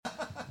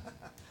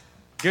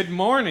Good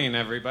morning,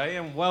 everybody,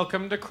 and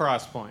welcome to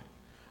Crosspoint.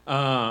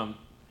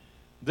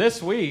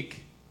 This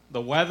week, the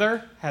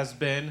weather has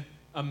been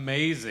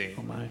amazing.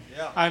 Oh my.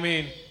 Yeah. I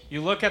mean,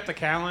 you look at the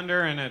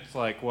calendar and it's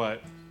like,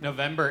 what,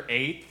 November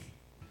 8th?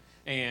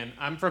 And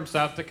I'm from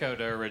South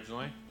Dakota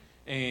originally.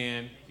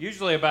 And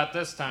usually about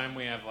this time,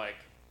 we have like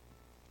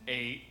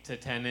 8 to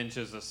 10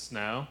 inches of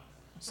snow.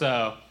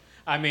 So,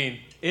 I mean,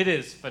 it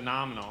is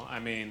phenomenal. I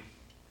mean,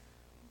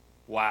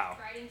 wow.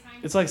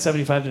 It's like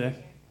 75 today.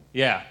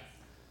 Yeah.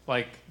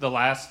 Like the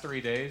last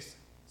 3 days,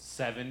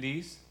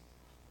 70s.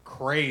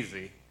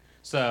 Crazy.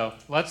 So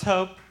let's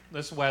hope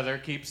this weather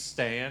keeps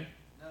staying.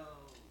 No.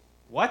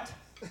 What?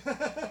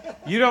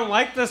 You don't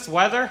like this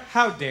weather?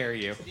 How dare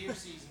you? Deer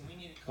season. We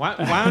need to Why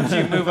don't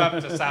you move up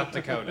to South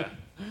Dakota?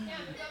 Yeah, move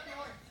up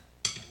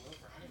north.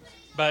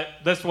 But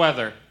this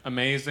weather,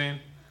 amazing.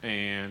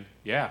 And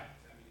yeah,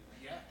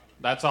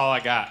 that's all I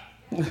got.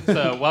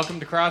 So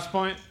welcome to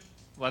Crosspoint.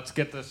 Let's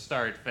get this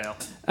started, Phil.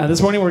 This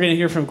morning we're going to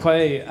hear from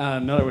Clay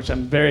Miller, which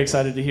I'm very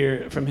excited to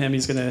hear from him.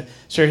 He's going to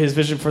share his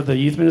vision for the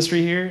youth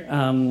ministry here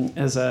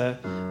as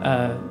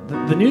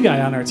the new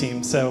guy on our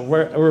team. So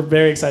we're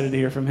very excited to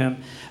hear from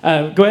him.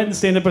 Go ahead and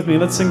stand up with me.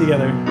 Let's sing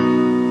together.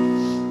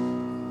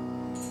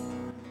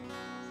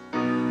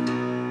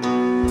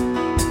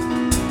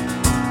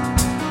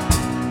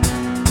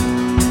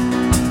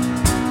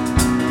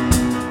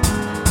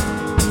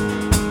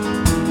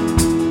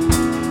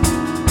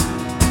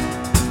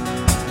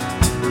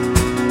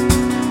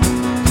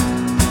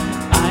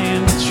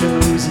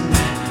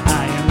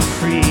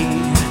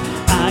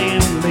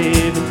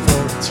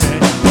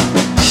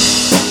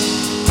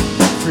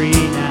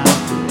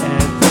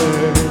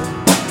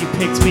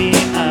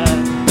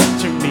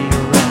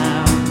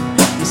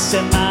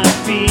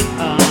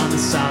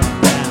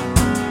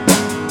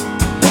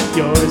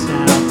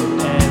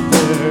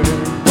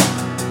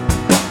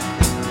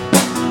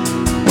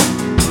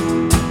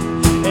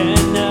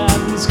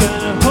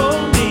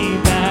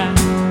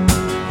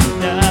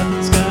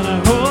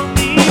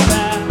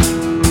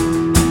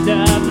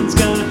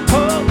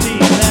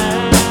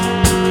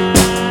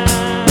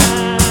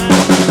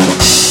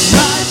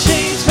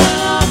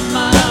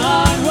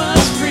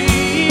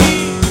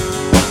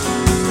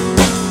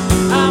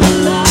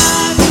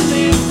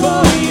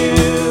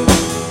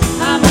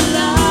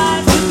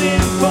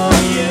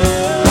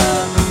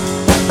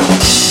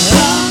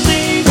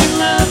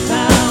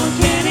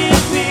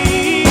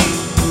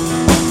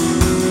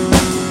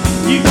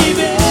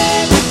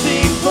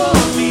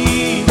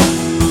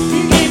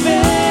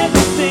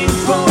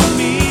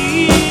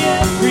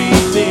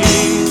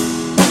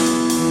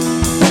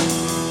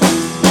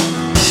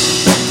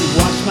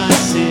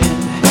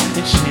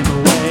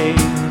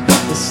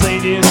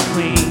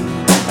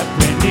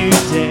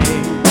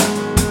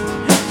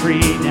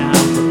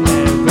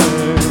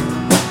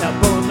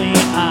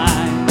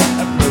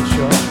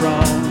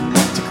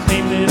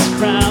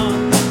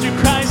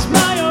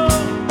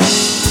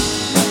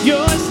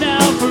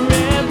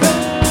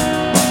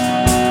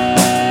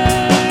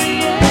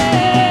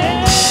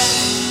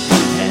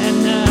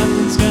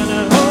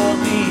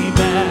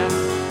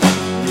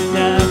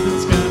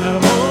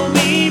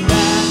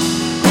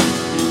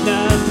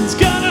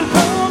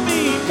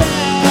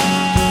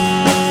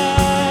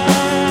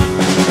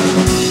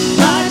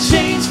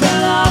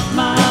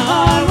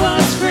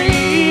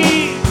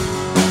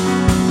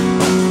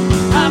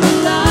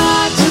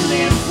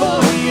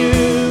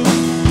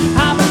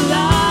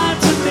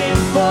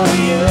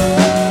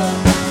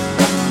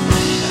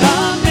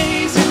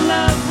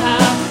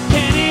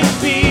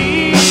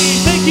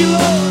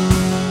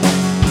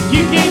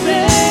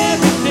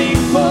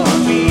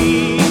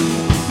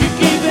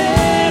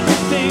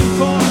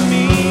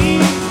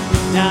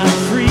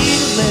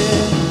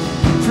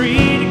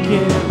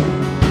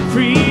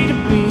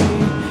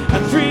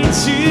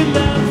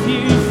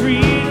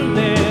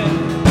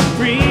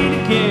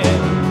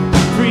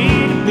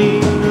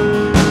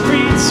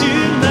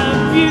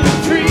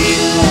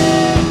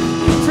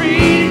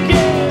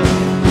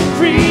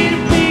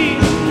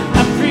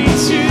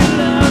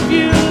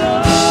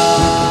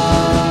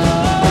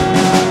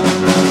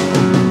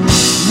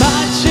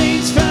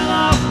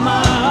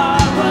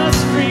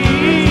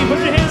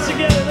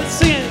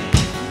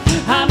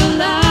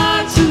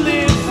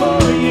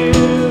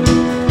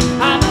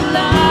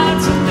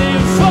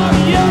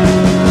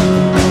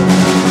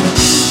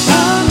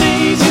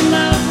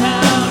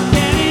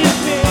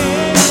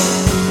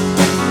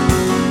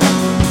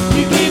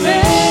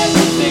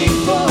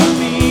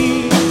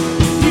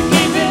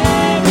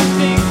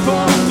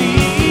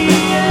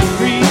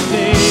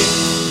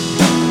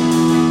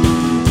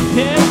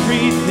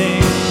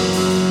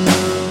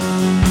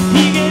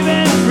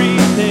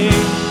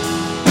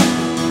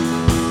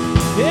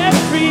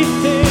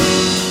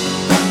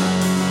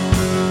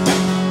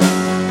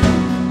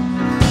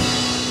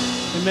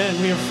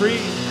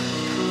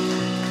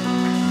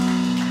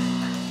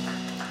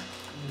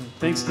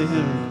 Thanks to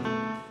him.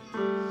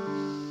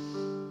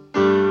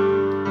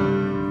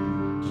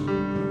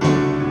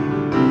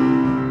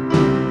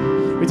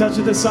 We touched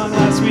with this song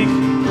last week.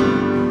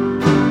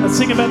 Let's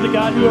sing about the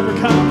God who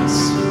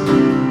overcomes.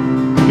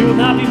 We will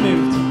not be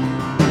moved.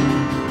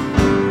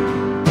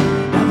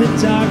 Now the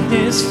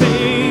darkness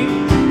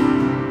fades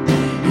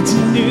into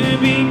new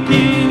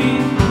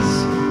beginnings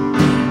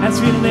as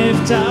we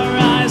lift our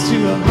eyes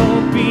to a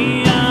hope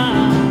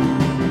beyond.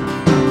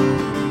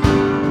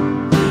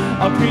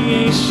 All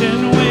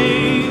creation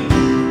waits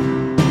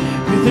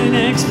with an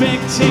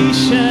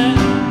expectation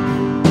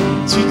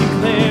to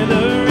declare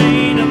the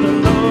reign of the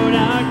Lord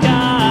our God.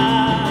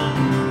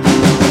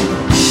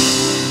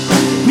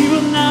 We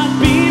will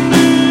not be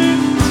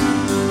moved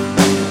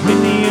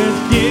when the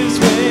earth gives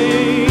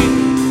way,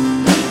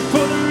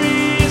 for there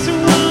is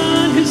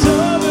one who's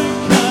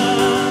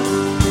overcome.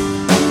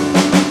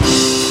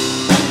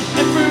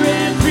 And for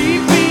every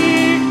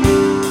fear,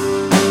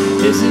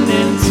 there's an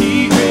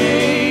empty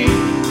grave,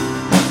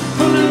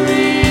 for there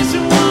is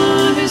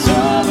one who's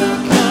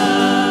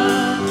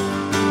overcome.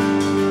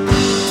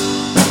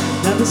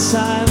 Now the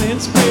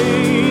silence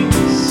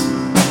breaks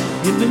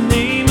in the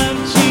name of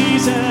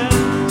Jesus,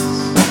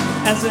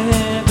 as the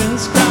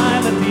heavens cry,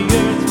 let the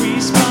earth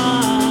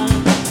respond.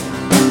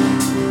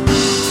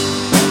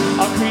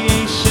 All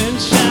creation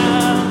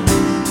shouts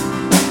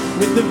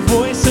with the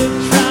voice of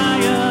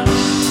triumph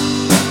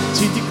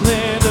to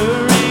declare the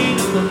reign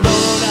of the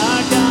Lord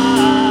our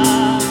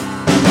God.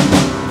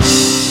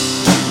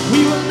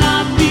 We will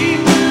not be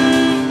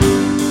moved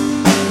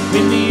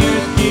when the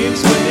earth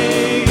gives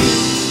way,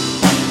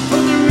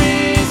 for the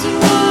risen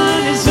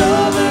one is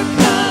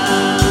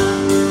overcome.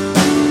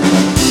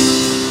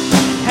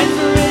 And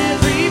for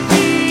every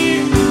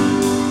fear,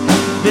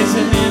 there's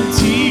an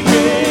empty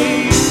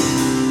grave,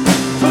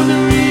 for the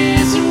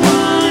risen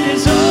one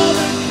is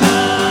overcome.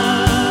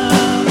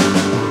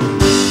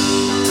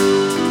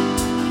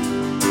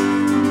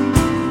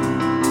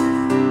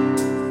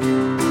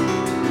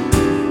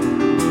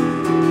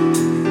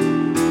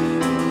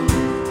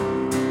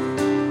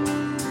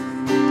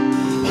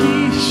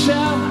 He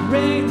shall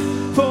reign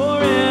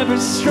forever,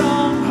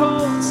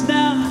 strongholds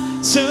now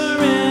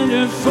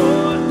surrender,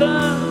 for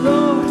the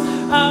Lord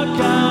our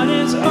God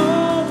is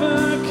overcome.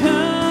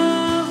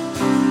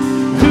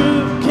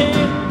 Who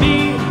can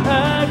be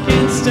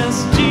against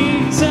us?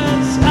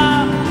 Jesus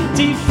our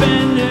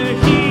defender,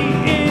 he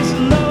is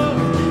Lord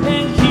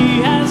and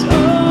he has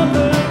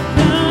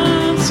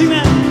overcome. Sing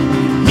that.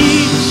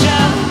 He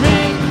shall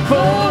reign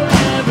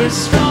forever,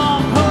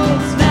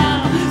 strongholds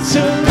now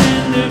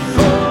surrender,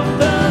 for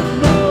the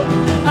Lord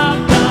our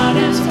God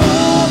is overcome.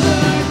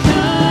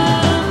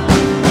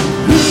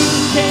 Who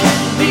can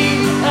be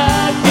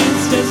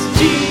against us?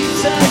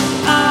 Jesus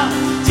our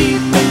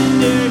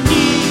defender,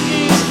 he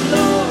is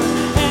Lord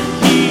and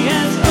he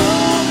has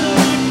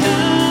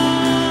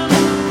overcome.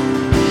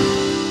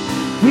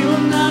 We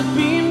will not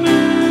be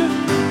moved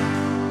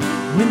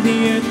when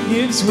the earth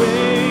gives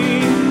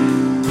way,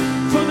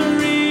 for the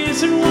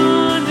risen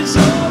one is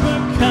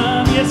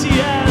overcome. Yes, he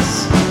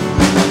has.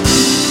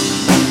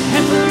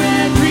 And for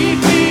every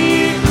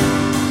fear,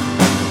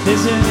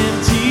 there's an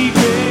empty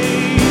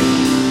grave,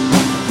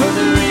 for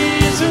the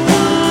risen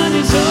one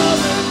is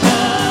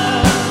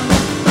overcome.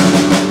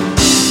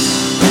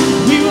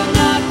 We will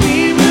not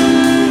be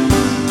moved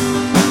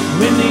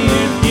when the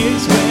earth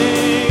gives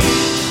way,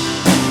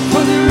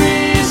 for the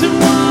risen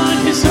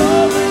one is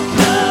overcome.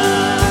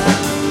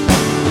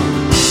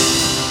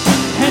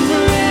 And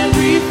for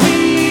every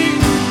fear,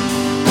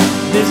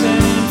 there's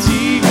an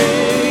empty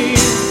grave,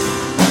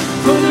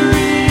 for the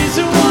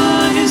risen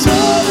one is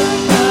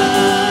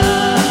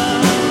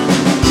overcome.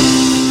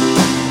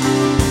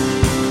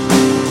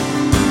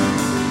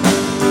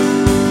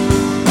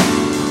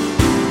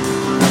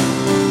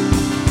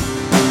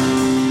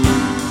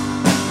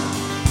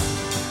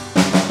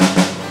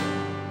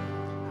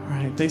 All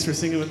right, thanks for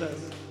singing with us.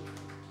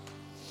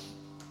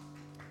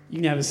 You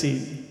can have a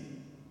seat.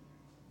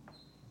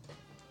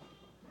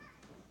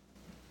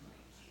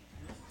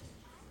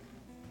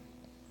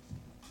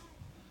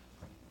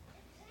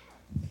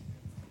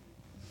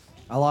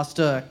 I lost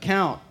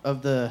count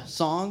of the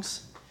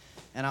songs,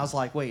 and I was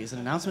like, wait, is it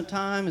announcement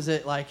time? Is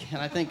it like, and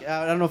I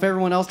don't know if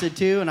everyone else did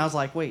too, and I was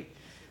like, wait,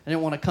 I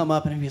didn't want to come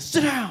up and be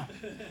sit down.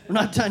 We're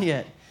not done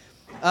yet.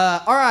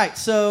 All right,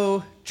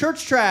 so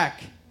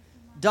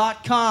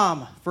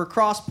churchtrack.com for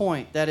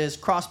Crosspoint. That is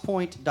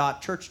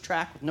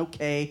crosspoint.churchtrack with no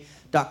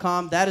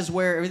K.com. That is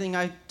where everything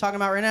I'm talking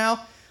about right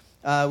now,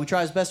 we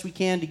try as best we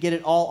can to get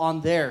it all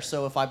on there.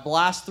 So if I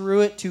blast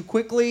through it too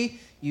quickly,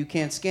 you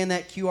can scan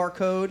that QR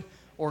code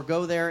or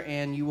go there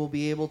and you will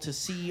be able to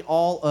see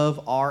all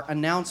of our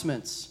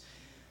announcements.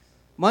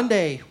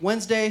 Monday,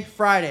 Wednesday,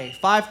 Friday,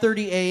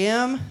 5:30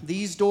 a.m.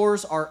 These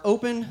doors are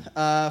open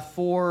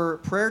for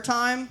prayer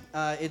time.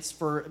 It's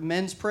for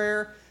men's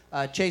prayer.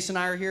 Chase and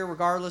I are here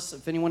regardless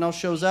if anyone else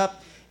shows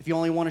up. If you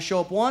only want to show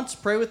up once,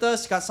 pray with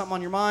us. Got something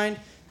on your mind,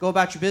 go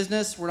about your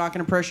business. We're not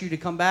going to pressure you to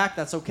come back.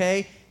 That's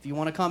okay. If you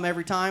want to come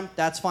every time,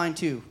 that's fine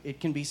too. It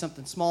can be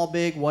something small,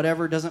 big,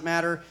 whatever, doesn't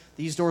matter.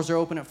 These doors are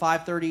open at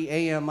 5:30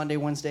 a.m. Monday,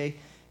 Wednesday,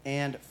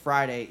 and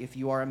Friday if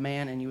you are a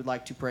man and you would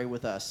like to pray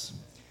with us.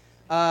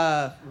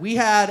 We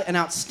had an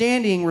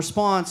outstanding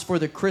response for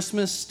the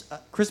Christmas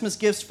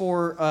gifts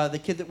for the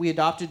kid that we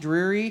adopted,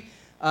 Drury.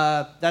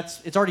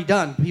 It's already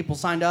done. People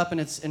signed up,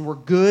 and we're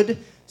good.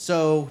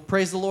 So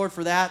praise the Lord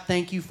for that.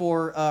 Thank you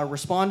for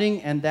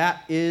responding, and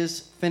that is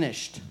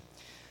finished.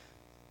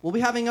 We'll be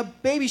having a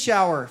baby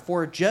shower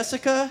for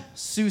Jessica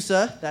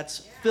Sousa.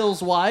 That's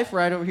Phil's wife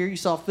right over here. You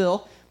saw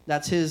Phil.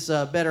 That's his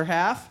better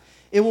half.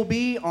 It will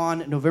be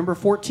on November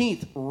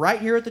 14th, right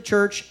here at the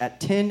church at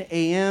 10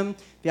 a.m.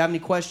 If you have any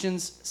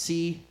questions,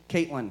 see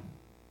Caitlin.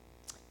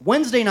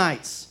 Wednesday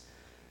nights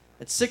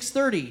at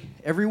 6:30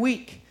 every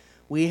week,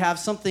 we have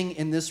something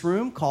in this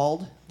room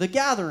called The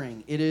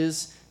Gathering. It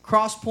is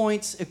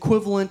Crosspoint's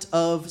equivalent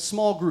of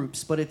small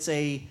groups, but it's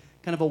a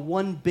kind of a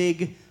one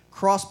big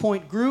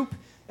Crosspoint group.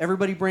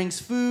 Everybody brings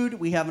food.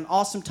 We have an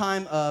awesome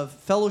time of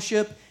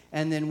fellowship,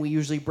 and then we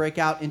usually break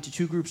out into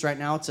two groups. Right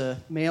now, it's a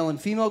male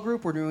and female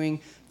group. We're doing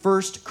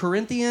 1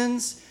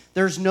 Corinthians.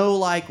 There's no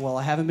like, well,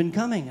 I haven't been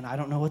coming, and I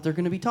don't know what they're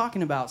going to be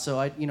talking about. So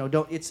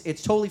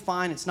it's totally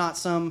fine. It's not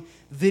some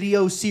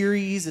video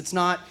series. It's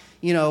not,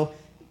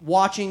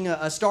 watching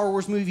a Star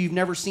Wars movie you've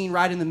never seen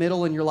right in the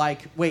middle, and you're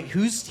like, wait,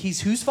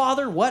 he's whose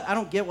father? What? I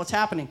don't get what's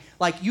happening.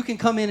 Like, you can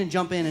come in and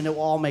jump in, and it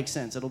will all make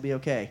sense. It'll be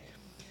okay.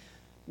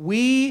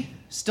 We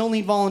still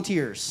need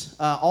volunteers.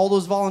 All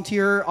those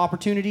volunteer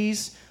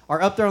opportunities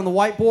are up there on the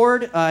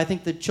whiteboard. I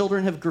think the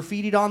children have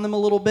graffitied on them a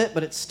little bit,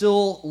 but it's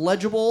still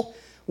legible.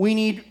 We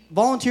need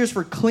volunteers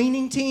for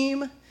cleaning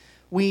team.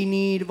 We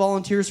need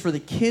volunteers for the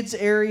kids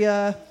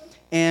area.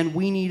 And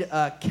we need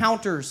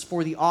counters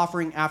for the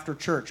offering after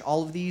church.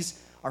 All of these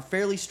are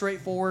fairly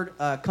straightforward.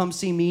 Come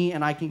see me,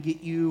 and I can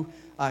get you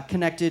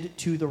connected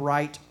to the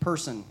right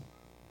person.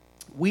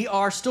 We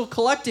are still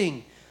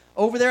collecting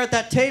over there at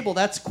that table.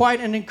 That's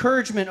quite an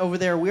encouragement over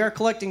there. We are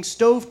collecting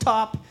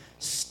stovetop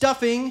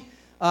stuffing.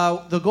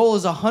 The goal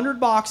is 100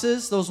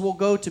 boxes. Those will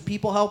go to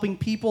People Helping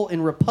People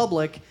in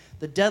Republic.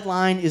 The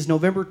deadline is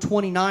November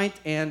 29th,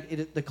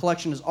 and the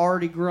collection is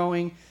already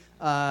growing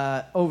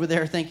over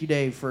there. Thank you,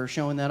 Dave, for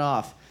showing that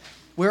off.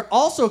 We're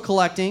also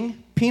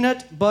collecting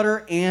peanut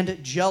butter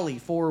and jelly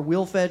for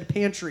Wheel-Fed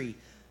Pantry.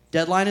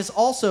 Deadline is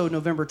also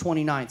November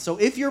 29th. So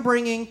if you're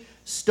bringing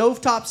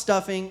stovetop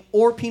stuffing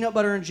or peanut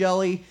butter and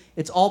jelly,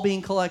 it's all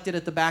being collected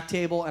at the back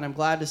table, and I'm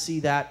glad to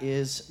see that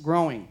is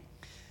growing.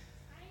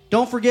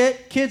 Don't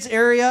forget, kids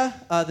area,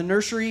 the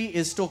nursery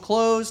is still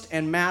closed,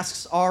 and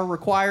masks are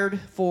required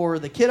for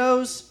the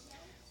kiddos.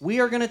 We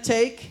are going to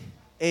take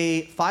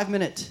a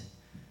 5-minute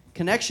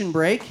connection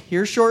break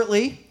here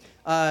shortly.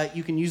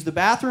 You can use the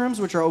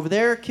bathrooms, which are over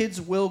there. Kids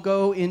will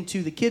go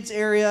into the kids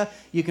area.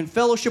 You can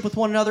fellowship with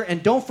one another.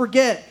 And don't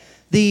forget,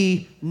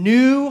 the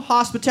new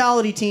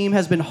hospitality team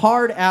has been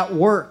hard at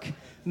work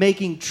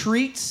making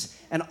treats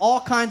and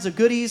all kinds of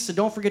goodies. So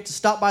don't forget to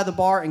stop by the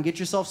bar and get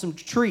yourself some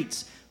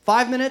treats.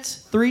 5 minutes,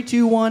 3,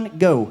 2, 1,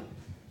 go.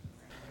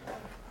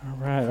 All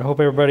right, I hope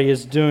everybody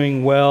is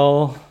doing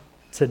well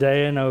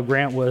today. I know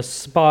Grant was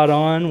spot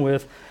on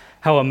with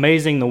how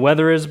amazing the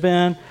weather has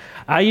been.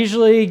 I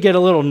usually get a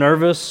little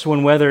nervous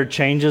when weather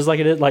changes like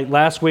it did. Like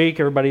last week,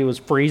 everybody was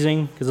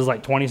freezing because it was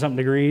like 20-something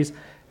degrees,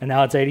 and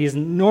now it's 80s.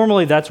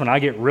 Normally, that's when I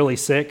get really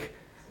sick.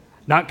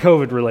 Not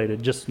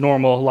COVID-related, just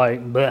normal,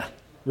 like, bleh,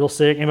 real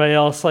sick. Anybody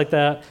else like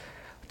that?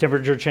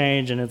 Temperature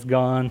change, and it's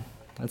gone.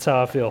 That's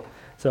how I feel.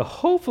 So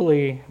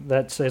hopefully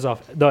that stays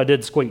off. Though I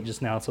did squeak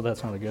just now, so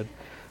that's not good.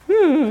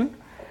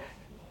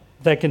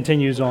 That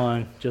continues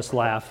on, just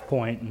laugh,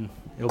 point, and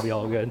it'll be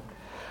all good.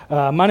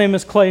 My name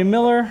is Clay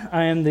Miller.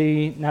 I am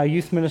the now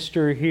youth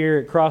minister here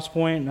at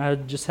Crosspoint, and I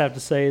just have to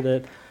say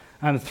that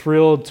I'm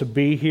thrilled to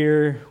be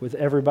here with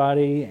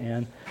everybody,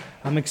 and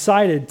I'm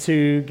excited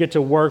to get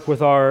to work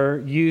with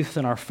our youth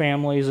and our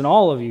families and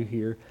all of you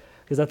here,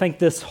 because I think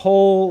this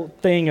whole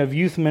thing of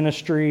youth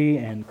ministry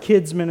and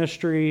kids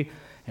ministry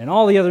and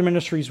all the other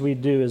ministries we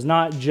do is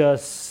not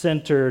just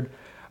centered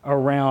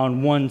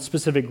around one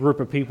specific group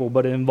of people,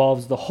 but it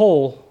involves the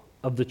whole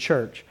of the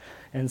church.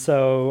 And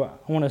so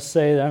I want to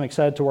say that I'm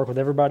excited to work with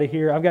everybody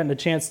here. I've gotten a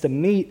chance to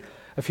meet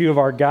a few of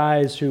our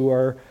guys who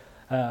are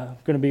going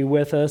to be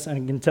with us,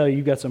 and I can tell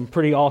you've got some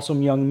pretty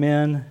awesome young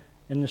men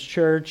in this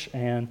church,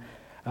 and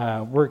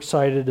we're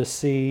excited to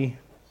see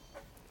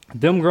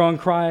them grow in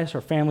Christ,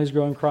 our families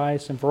grow in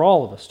Christ, and for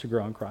all of us to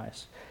grow in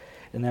Christ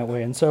in that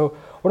way. And so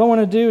what I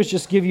want to do is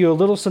just give you a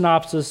little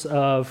synopsis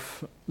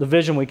of the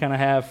vision we kind of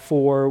have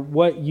for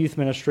what youth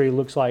ministry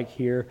looks like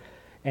here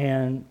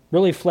and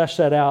really flesh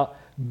that out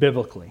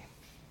biblically.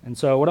 And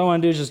so what I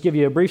want to do is just give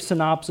you a brief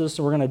synopsis,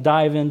 and we're going to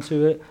dive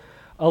into it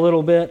a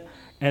little bit,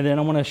 and then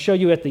I want to show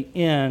you at the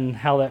end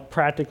how that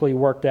practically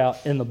worked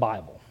out in the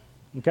Bible.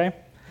 Okay?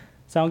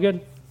 Sound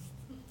good?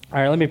 All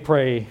right, let me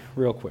pray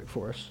real quick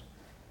for us.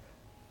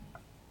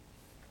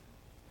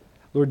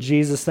 Lord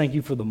Jesus, thank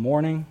you for the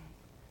morning.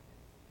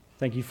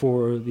 Thank you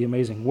for the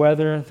amazing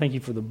weather. Thank you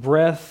for the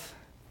breath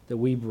that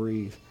we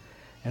breathe.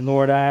 And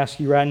Lord, I ask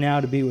you right now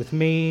to be with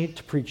me,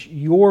 to preach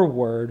your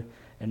word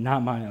and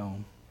not my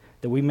own,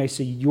 that we may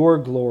see your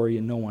glory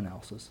and no one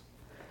else's.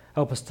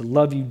 Help us to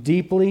love you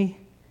deeply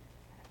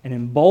and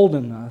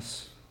embolden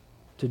us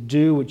to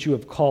do what you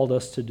have called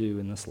us to do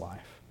in this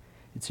life.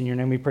 It's in your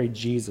name we pray,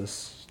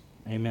 Jesus.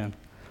 Amen.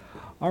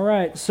 All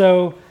right,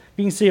 so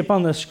you can see up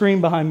on the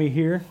screen behind me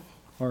here,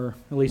 or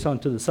at least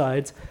onto the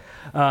sides,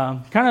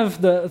 kind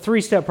of the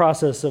three-step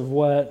process of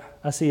what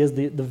I see as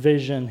the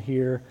vision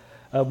here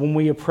when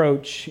we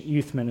approach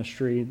youth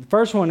ministry. The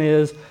first one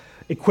is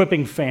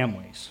equipping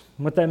families.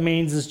 What that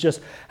means is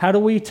just how do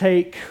we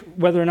take,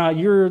 whether or not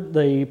you're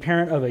the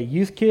parent of a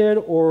youth kid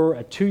or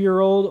a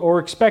 2-year-old or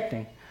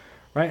expecting,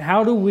 right?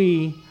 How do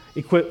we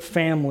equip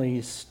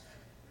families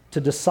to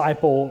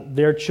disciple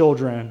their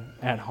children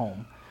at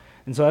home?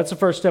 And so that's the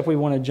first step we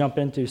want to jump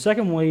into.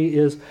 Secondly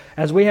is,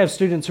 as we have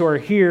students who are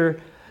here,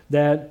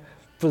 that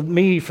for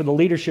me, for the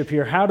leadership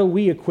here, how do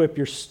we equip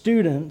your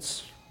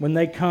students when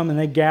they come and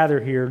they gather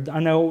here? I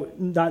know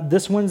not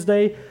this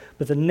Wednesday,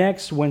 but the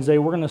next Wednesday,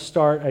 we're going to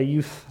start a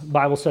youth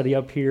Bible study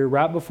up here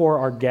right before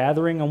our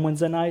gathering on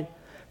Wednesday night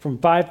from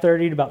 5:30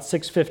 to about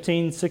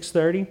 6:15,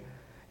 6:30.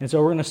 And so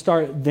we're going to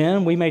start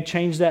then. We may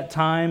change that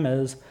time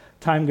as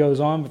time goes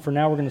on, but for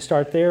now we're going to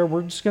start there.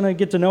 We're just going to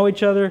get to know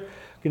each other,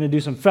 going to do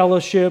some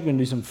fellowship, going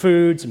to do some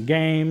food, some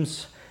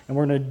games, and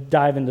we're going to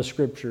dive into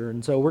Scripture.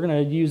 And so we're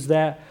going to use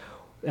that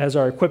as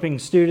our equipping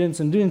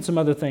students and doing some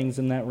other things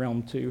in that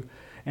realm too.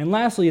 And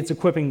lastly, it's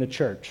equipping the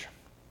church.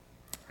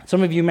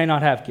 Some of you may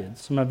not have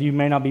kids. Some of you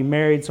may not be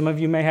married. Some of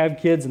you may have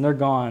kids and they're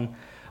gone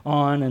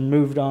on and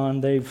moved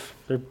on. They're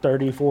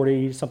 30,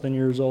 40, something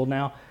years old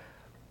now.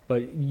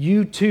 But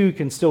you too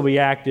can still be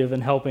active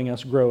in helping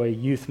us grow a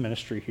youth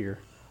ministry here,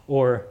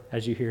 or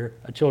as you hear,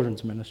 a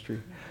children's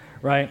ministry,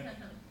 right?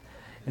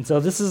 And so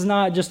this is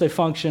not just a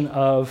function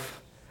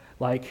of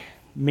like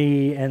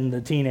me and the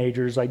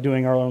teenagers like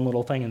doing our own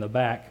little thing in the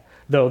back,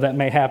 though that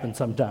may happen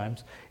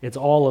sometimes. It's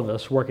all of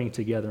us working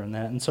together in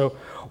that. And so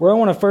where I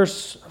want to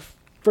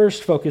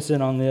first focus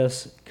in on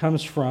this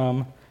comes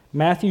from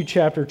Matthew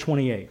chapter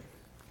 28.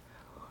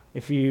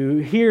 If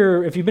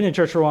you've been in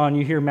church for a while and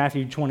you hear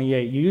Matthew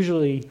 28, you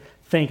usually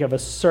think of a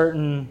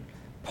certain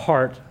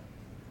part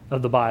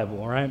of the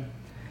Bible, right?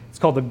 It's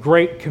called the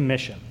Great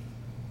Commission.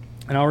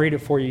 And I'll read it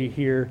for you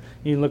here.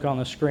 You can look on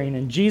the screen.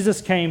 And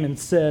Jesus came and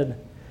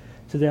said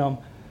to them,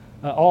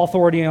 all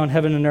authority on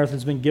heaven and earth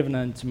has been given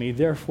unto me.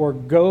 Therefore,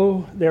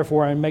 go,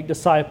 and make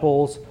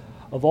disciples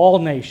of all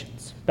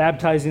nations,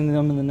 baptizing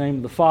them in the name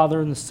of the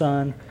Father and the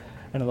Son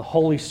and of the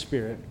Holy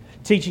Spirit,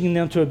 teaching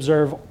them to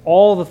observe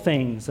all the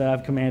things that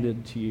I've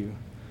commanded to you.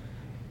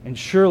 And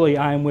surely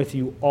I am with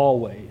you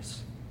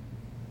always,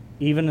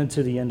 even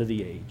unto the end of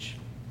the age.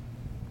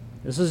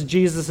 This is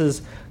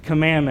Jesus'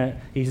 commandment.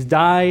 He's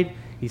died,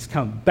 he's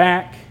come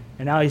back,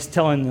 and now he's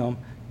telling them,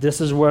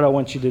 this is what I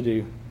want you to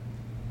do.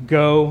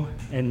 Go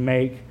and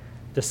make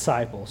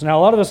disciples. Now,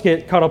 a lot of us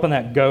get caught up in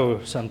that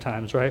go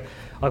sometimes, right?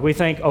 Like we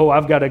think, oh,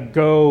 I've got to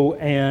go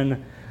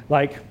and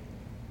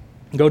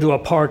go to a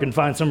park and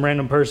find some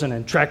random person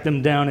and track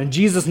them down in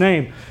Jesus'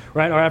 name,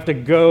 right? Or I have to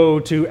go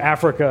to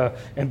Africa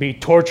and be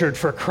tortured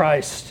for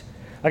Christ.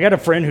 I got a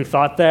friend who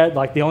thought that,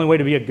 like, the only way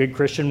to be a good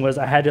Christian was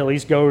I had to at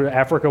least go to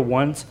Africa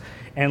once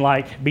and,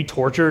 like, be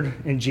tortured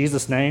in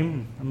Jesus'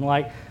 name. I'm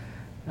like,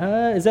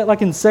 is that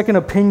like in Second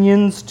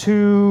Opinions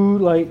too?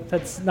 Like,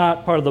 that's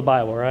not part of the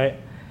Bible, right?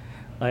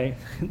 Like,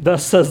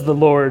 thus says the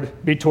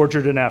Lord, be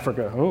tortured in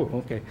Africa.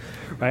 Oh, okay,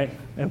 right?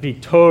 That'd be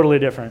totally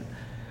different.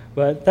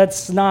 But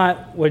that's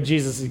not what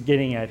Jesus is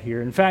getting at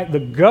here. In fact, the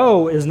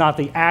go is not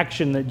the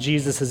action that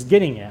Jesus is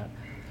getting at.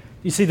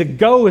 You see, the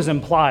go is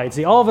implied.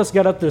 See, all of us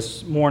got up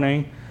this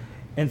morning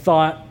and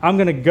thought, I'm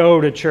going to go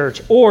to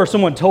church. Or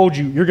someone told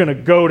you, you're going to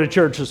go to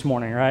church this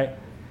morning, right?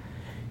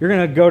 You're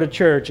going to go to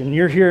church and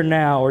you're here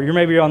now, or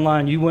maybe you're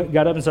online. You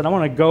got up and said, I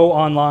want to go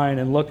online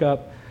and look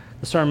up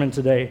the sermon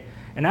today.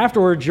 And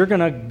afterwards, you're going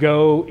to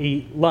go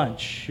eat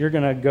lunch. You're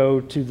going to go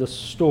to the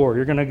store.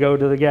 You're going to go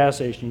to the gas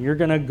station. You're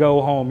going to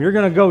go home. You're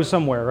going to go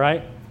somewhere,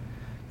 right?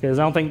 Because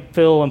I don't think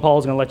Phil and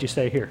Paul's going to let you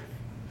stay here.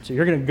 So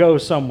you're going to go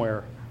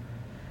somewhere.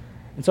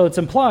 And so it's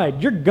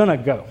implied you're going to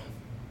go.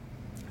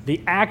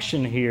 The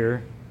action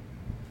here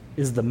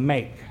is the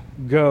make.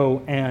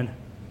 Go and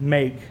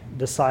make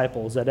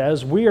disciples. That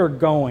as we are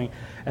going,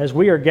 as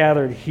we are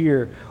gathered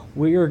here,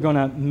 we are going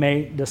to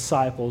make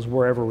disciples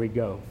wherever we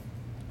go.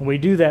 And we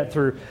do that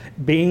through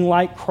being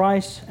like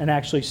Christ and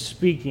actually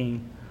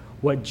speaking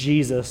what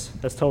Jesus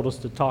has told us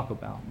to talk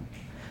about.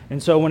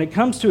 And so when it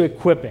comes to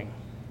equipping,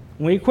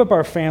 when we equip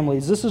our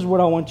families, this is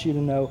what I want you to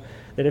know,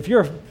 that if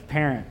you're a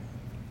parent,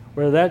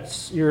 whether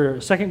that's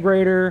your second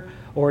grader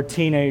or a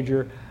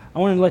teenager, I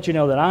want to let you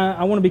know that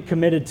I want to be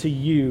committed to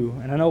you.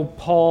 And I know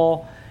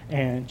Paul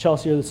and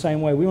Chelsea are the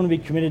same way. We want to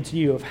be committed to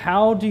you of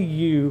how do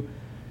you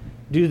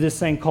do this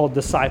thing called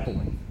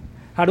discipling?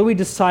 How do we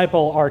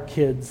disciple our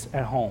kids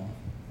at home?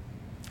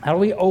 How do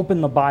we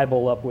open the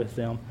Bible up with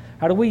them?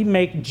 How do we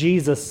make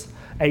Jesus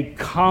a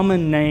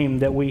common name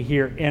that we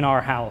hear in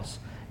our house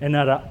and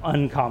not an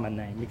uncommon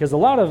name? Because a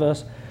lot of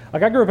us,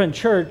 like I grew up in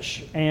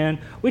church and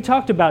we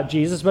talked about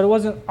Jesus, but it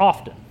wasn't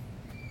often.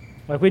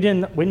 Like we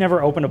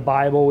never opened a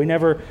Bible.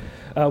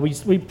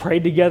 We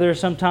prayed together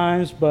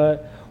sometimes,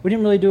 but we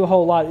didn't really do a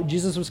whole lot.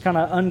 Jesus was kind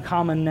of an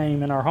uncommon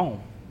name in our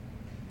home.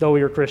 though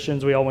we were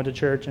Christians, we all went to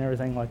church and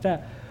everything like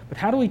that. But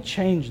how do we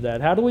change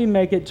that? How do we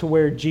make it to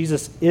where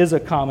Jesus is a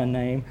common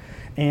name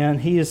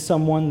and he is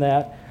someone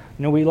that,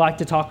 we like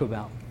to talk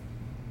about?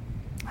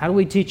 How do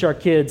we teach our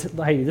kids,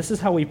 hey, this is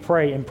how we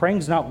pray, and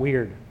praying's not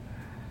weird?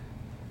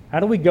 How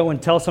do we go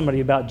and tell somebody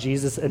about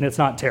Jesus and it's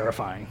not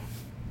terrifying,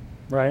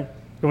 right?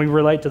 Can we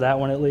relate to that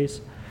one at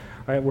least,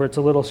 right, where it's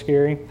a little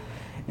scary?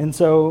 And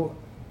so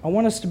I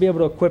want us to be able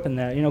to equip in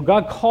that.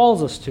 God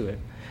calls us to it.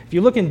 If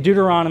you look in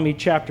Deuteronomy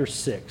chapter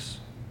 6,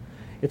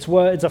 it's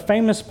a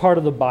famous part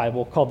of the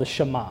Bible called the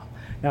Shema.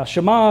 Now,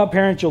 Shema,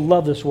 parents, you'll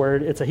love this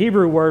word. It's a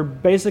Hebrew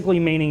word basically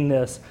meaning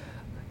this.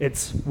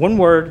 It's one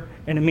word,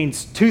 and it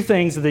means two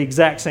things at the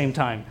exact same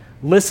time.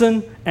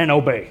 Listen and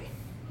obey,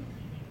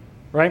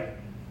 right?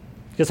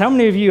 Because how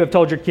many of you have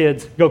told your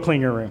kids, go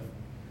clean your room?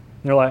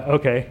 And they're like,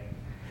 okay.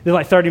 Then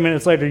like 30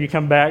 minutes later, you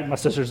come back. My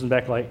sister's in the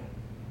back like,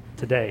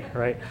 today,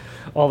 right?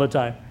 All the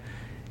time.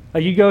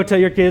 You go tell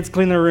your kids,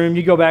 clean their room.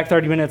 You go back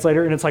 30 minutes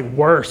later, and it's like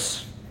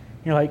worse.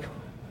 You're like,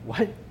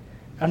 what?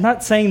 I'm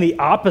not saying the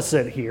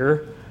opposite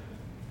here.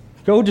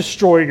 Go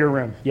destroy your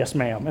room. Yes,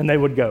 ma'am. And they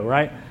would go,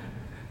 right?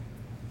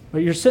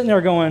 But you're sitting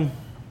there going,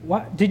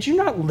 what? Did you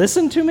not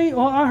listen to me?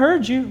 Well, I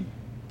heard you.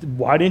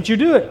 Why didn't you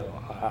do it?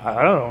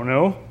 I don't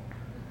know.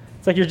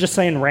 It's like you're just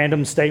saying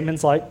random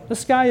statements like, the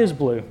sky is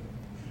blue.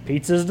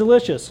 Pizza is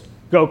delicious.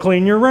 Go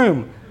clean your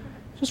room.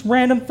 Just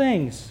random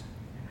things.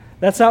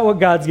 That's not what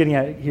God's getting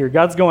at here.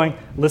 God's going,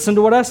 listen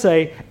to what I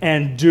say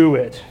and do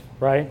it,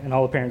 right? And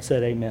all the parents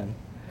said amen.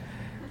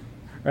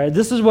 Right?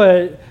 This is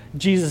what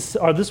this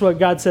is what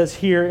God says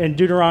here in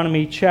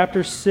Deuteronomy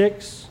chapter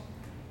 6,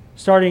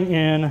 starting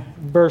in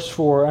verse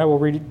 4. I will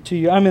read it to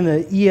you. I'm in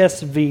the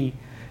ESV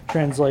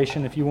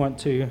translation if you want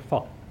to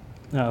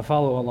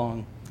follow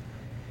along.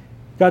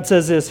 God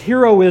says this,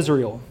 Hear, O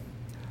Israel,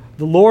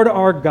 the Lord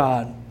our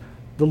God,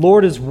 the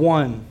Lord is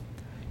one.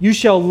 You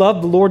shall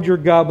love the Lord your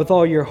God with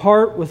all your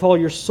heart, with all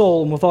your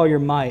soul, and with all your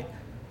might.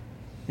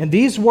 And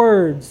these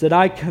words that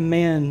I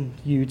command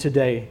you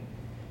today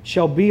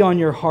shall be on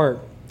your heart.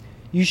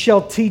 You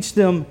shall teach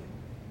them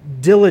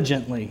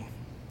diligently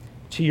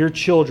to your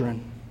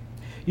children.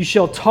 You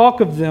shall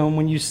talk of them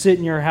when you sit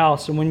in your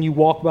house and when you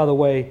walk by the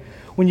way,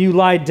 when you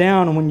lie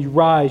down and when you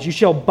rise. You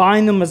shall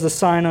bind them as a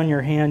sign on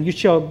your hand. You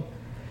shall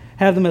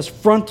have them as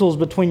frontals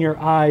between your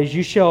eyes.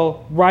 You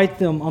shall write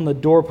them on the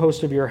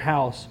doorpost of your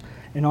house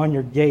and on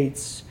your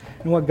gates.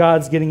 And what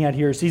God's getting at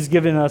here is he's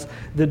giving us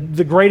the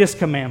greatest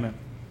commandment,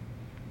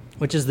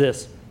 which is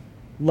this: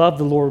 love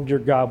the Lord your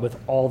God with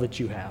all that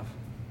you have.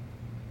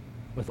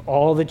 With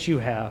all that you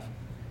have.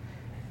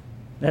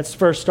 That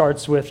first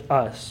starts with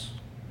us.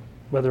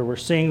 Whether we're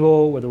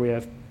single, whether we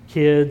have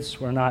kids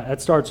or not,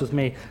 that starts with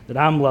me, that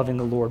I'm loving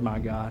the Lord my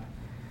God.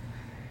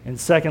 And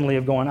secondly,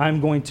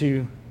 I'm going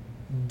to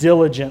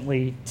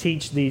diligently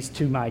teach these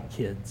to my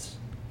kids.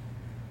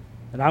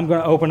 And I'm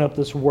going to open up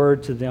this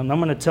word to them. I'm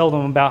going to tell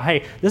them about,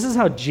 hey, this is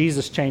how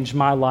Jesus changed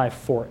my life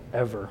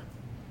forever.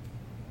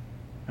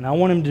 And I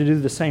want him to do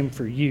the same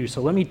for you.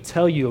 So let me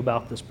tell you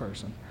about this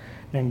person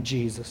named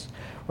Jesus.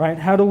 Right?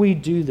 How do we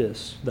do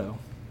this, though?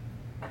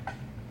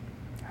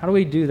 How do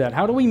we do that?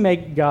 How do we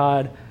make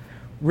God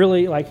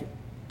really,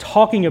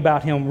 talking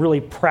about him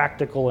really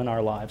practical in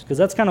our lives? Because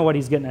that's kind of what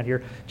he's getting at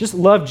here. Just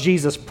love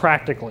Jesus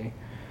practically,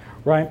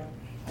 right?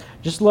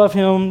 Just love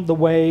him the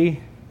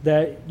way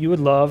that you would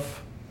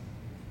love.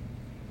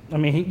 I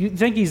mean, you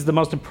think he's the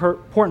most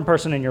important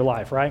person in your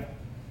life, right?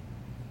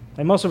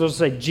 And most of us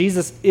say,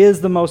 Jesus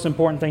is the most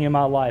important thing in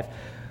my life.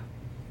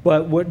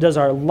 But what does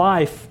our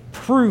life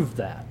prove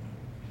that?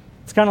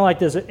 It's kind of like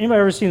this. Anybody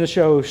ever seen the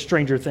show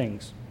Stranger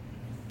Things?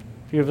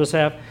 A few of us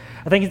have.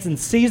 I think it's in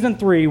season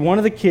 3. One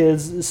of the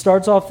kids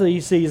starts off the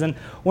season.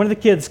 One of the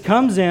kids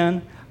comes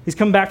in. He's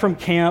come back from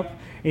camp.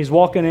 He's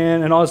walking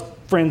in, and all his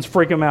friends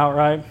freak him out,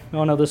 right? You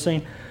all know this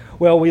scene.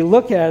 Well, we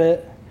look at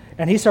it,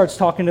 and he starts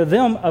talking to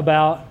them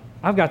about,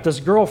 I've got this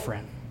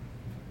girlfriend.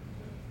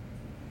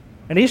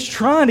 And he's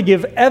trying to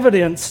give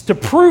evidence to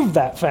prove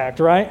that fact,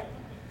 right?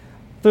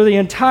 Through the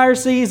entire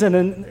season,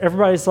 and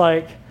everybody's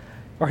like,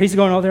 or he's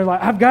going over there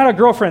like, I've got a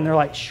girlfriend. They're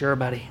like, sure,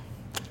 buddy.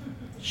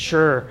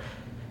 Sure.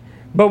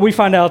 But we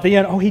find out at the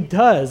end, oh, he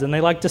does. And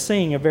they like to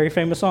sing a very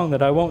famous song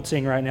that I won't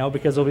sing right now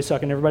because it'll be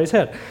stuck in everybody's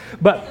head.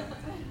 But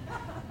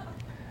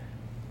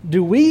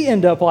do we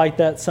end up like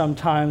that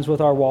sometimes with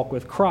our walk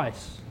with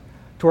Christ?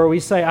 To where we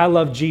say, I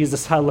love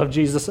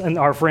Jesus, and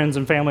our friends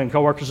and family and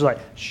coworkers are like,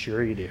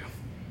 sure you do.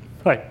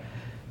 Like,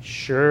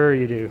 sure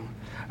you do.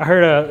 I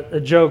heard a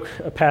joke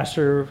a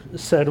pastor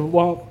said a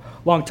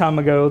long time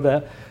ago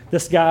that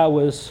this guy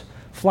was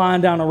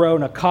flying down the road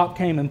and a cop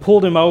came and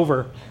pulled him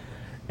over.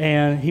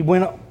 And he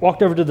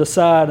walked over to the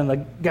side, and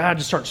the guy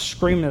just starts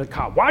screaming at the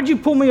cop, why'd you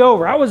pull me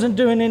over? I wasn't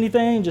doing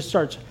anything. Just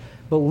starts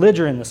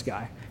belligerent this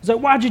guy. He's like,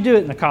 why'd you do it?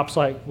 And the cop's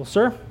like, well,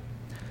 sir,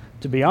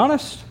 to be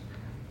honest,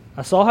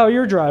 I saw how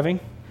you're driving,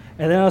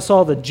 and then I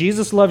saw the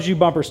Jesus Loves You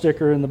bumper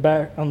sticker in the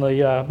back on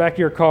the back of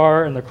your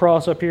car and the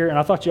cross up here, and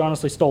I thought you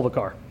honestly stole the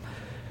car.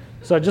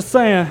 So just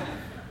saying,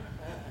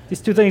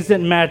 these two things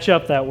didn't match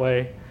up that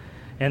way,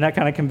 and that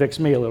kind of convicts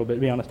me a little bit,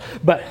 to be honest.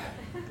 But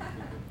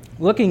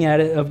looking at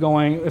it of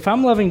going, if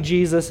I'm loving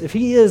Jesus, if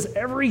he is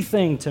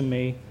everything to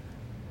me,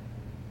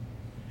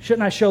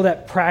 shouldn't I show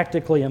that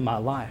practically in my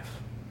life?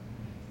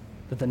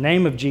 That the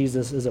name of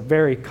Jesus is a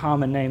very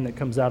common name that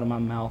comes out of my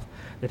mouth,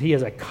 that he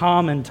is a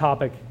common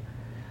topic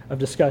of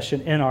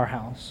discussion in our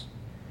house.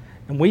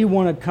 And we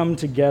want to come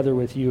together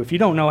with you. If you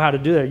don't know how to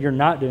do that, you're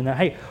not doing that.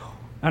 Hey,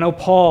 I know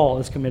Paul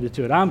is committed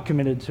to it. I'm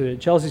committed to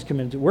it. Chelsea's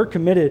committed to it. We're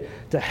committed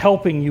to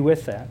helping you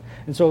with that.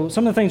 And so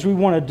some of the things we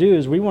want to do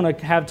is we want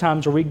to have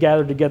times where we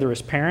gather together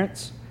as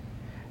parents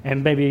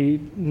and maybe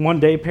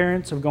one-day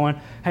parents of going,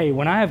 hey,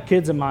 when I have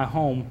kids in my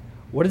home,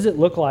 what does it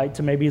look like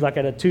to maybe like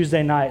at a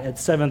Tuesday night at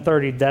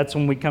 7:30, that's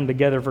when we come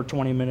together for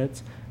 20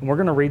 minutes, and we're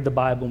going to read the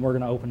Bible and we're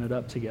going to open it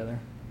up together.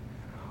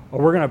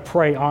 Or we're going to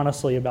pray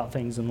honestly about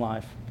things in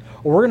life.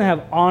 Or we're going to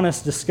have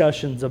honest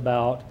discussions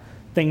about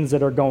things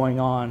that are going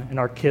on in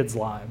our kids'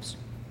 lives.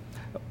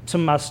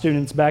 Some of my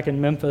students back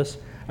in Memphis,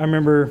 I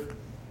remember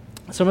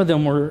some of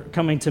them were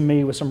coming to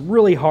me with some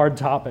really hard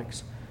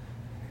topics.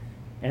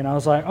 And I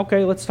was like,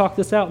 okay, let's talk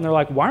this out. And they're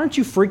like, why aren't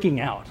you freaking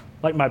out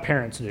like my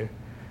parents do?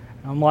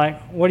 And I'm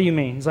like, what do you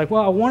mean? He's like,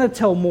 well, I want to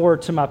tell more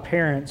to my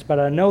parents, but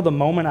I know the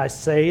moment I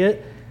say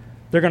it,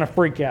 they're going to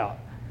freak out.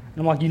 And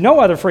I'm like, you know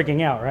why they're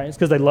freaking out, right? It's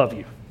because they love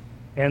you.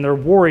 And they're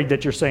worried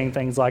that you're saying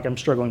things like, I'm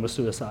struggling with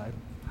suicide,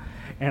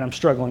 and I'm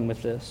struggling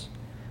with this.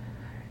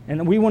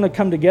 And we want to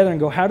come together and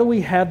go, how do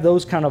we have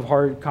those kind of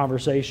hard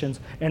conversations?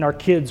 And our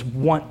kids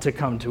want to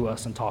come to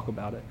us and talk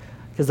about it.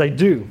 Because they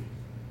do.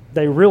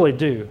 They really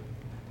do.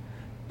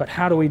 But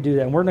how do we do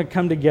that? And we're going to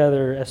come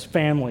together as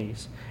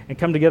families and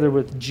come together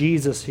with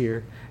Jesus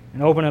here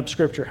and open up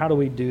Scripture. How do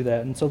we do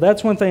that? And so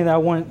that's one thing that I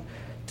want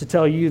to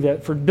tell you,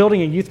 that for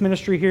building a youth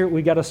ministry here,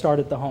 we got to start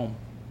at the home.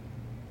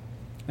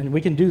 And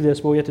we can do this,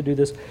 but we have to do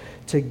this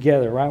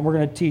together, right? We're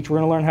going to teach. We're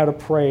going to learn how to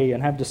pray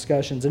and have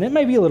discussions. And it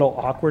may be a little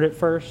awkward at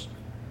first,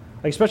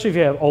 like especially if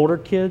you have older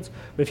kids.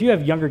 But if you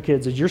have younger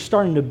kids, as you're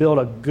starting to build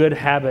a good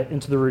habit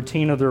into the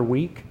routine of their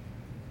week,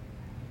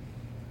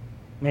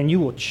 man, you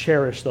will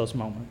cherish those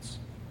moments.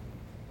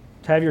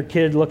 To have your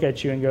kid look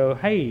at you and go,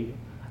 hey,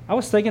 I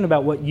was thinking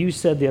about what you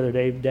said the other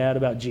day, Dad,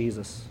 about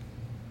Jesus.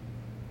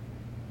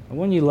 And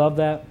wouldn't you love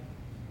that?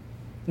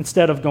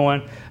 Instead of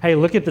going, hey,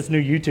 look at this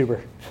new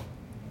YouTuber.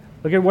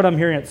 Look at what I'm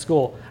hearing at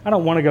school. I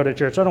don't want to go to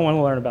church. I don't want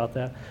to learn about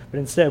that.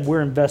 But instead,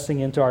 we're investing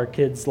into our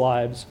kids'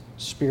 lives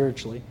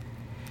spiritually.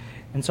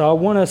 And so I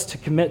want us to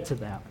commit to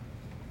that.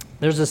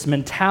 There's this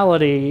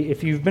mentality,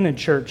 if you've been in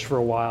church for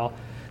a while,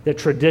 that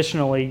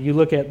traditionally you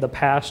look at the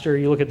pastor,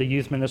 you look at the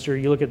youth minister,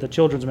 you look at the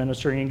children's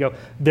ministry, and you go,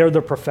 they're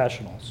the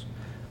professionals.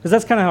 Because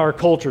that's kind of how our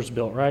culture's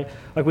built, right?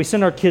 Like we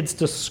send our kids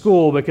to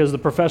school because the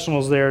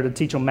professional's there to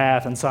teach them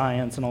math and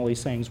science and all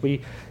these things.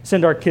 We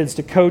send our kids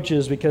to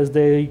coaches because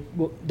they're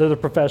the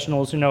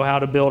professionals who know how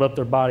to build up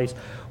their bodies.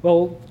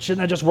 Well,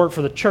 shouldn't that just work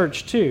for the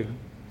church too?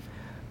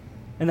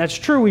 And that's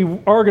true. We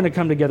are going to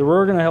come together.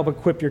 We're going to help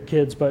equip your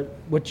kids. But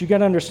what you got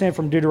to understand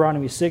from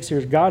Deuteronomy 6 here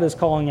is God is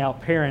calling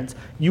out parents.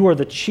 You are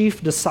the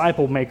chief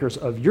disciple makers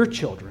of your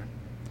children.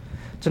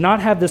 To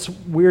not have this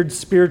weird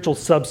spiritual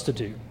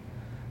substitute.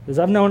 Because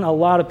I've known a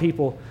lot of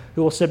people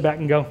who will sit back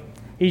and go,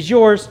 he's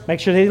yours, make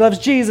sure that he loves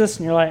Jesus.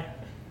 And you're like,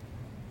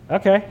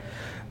 okay.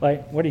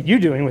 Like, what are you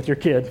doing with your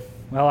kid?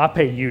 Well, I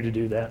pay you to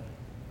do that.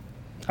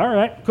 All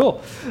right,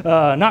 cool.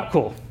 Not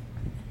cool.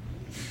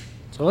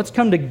 So let's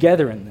come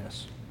together in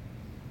this.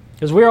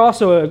 Because we're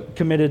also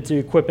committed to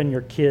equipping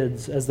your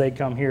kids as they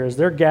come here. As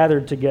they're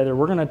gathered together,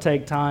 we're going to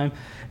take time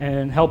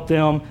and help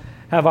them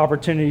have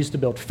opportunities to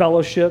build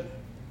fellowship,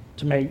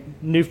 to make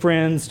new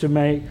friends, to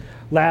make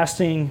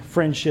lasting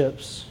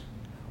friendships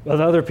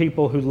with other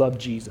people who love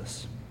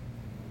Jesus.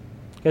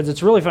 Because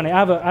it's really funny. I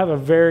have a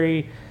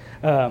very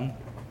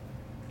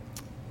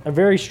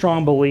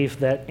strong belief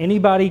that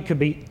anybody could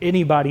be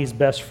anybody's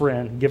best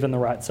friend given the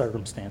right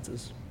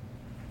circumstances.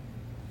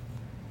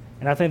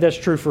 And I think that's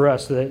true for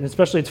us. That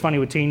especially it's funny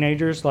with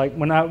teenagers. Like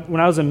when I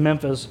was in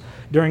Memphis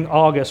during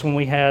August when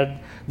we had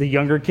the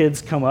younger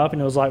kids come up,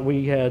 and it was like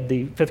we had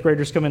the 5th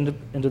graders come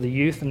into the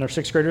youth, and they're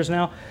 6th graders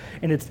now.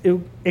 And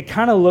it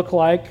kind of looked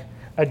like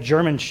a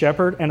German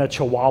Shepherd and a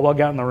Chihuahua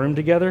got in the room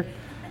together.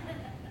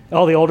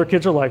 All the older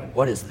kids are like,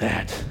 what is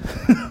that?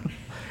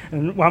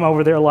 And I'm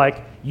over there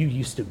like, you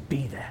used to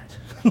be that.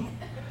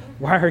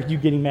 Why are you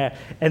getting mad?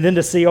 And then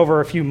to see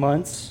over a few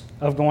months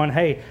of going,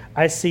 hey,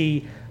 I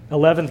see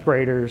 11th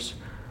graders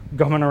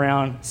going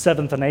around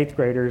 7th and 8th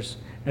graders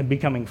and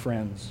becoming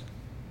friends,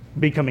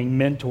 becoming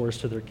mentors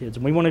to their kids.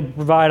 And we want to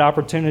provide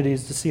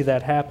opportunities to see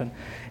that happen.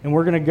 And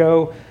we're going to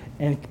go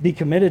and be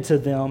committed to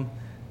them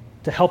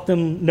to help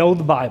them know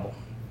the Bible,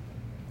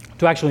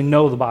 to actually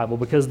know the Bible,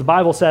 because the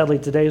Bible, sadly,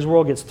 today's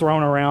world gets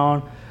thrown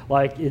around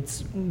like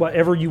it's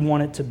whatever you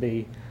want it to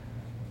be,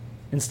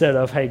 instead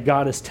of, hey,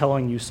 God is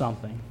telling you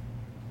something.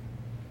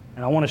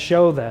 And I want to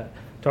show that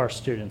to our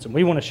students, and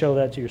we want to show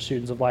that to your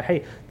students of like,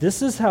 hey,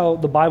 this is how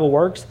the Bible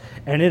works,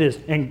 and it is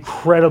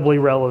incredibly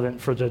relevant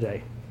for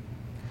today.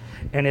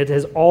 And it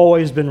has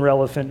always been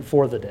relevant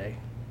for the day.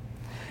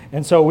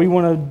 And so we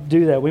want to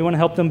do that. We want to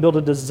help them build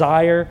a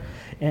desire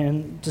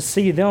and to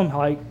see them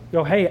like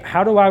go, hey,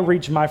 how do I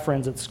reach my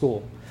friends at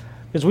school?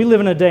 Because we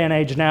live in a day and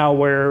age now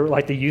where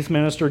like the youth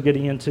minister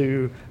getting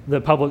into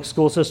the public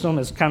school system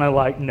is kind of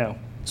like, no,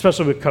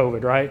 especially with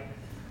COVID, right?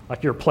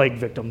 Like you're a plague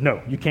victim.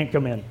 No, you can't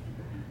come in.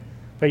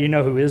 But you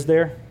know who is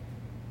there?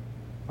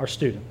 Our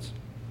students.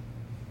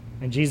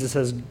 And Jesus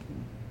says,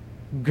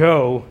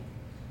 go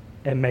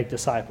and make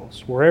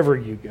disciples wherever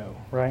you go,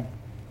 right?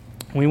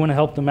 We want to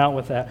help them out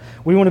with that.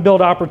 We want to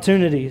build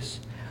opportunities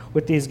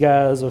with these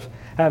guys of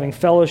having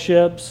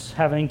fellowships,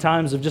 having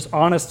times of just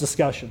honest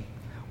discussion.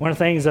 One of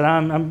the things that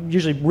I'm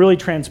usually really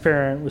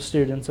transparent with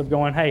students of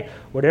going, hey,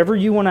 whatever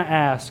you want to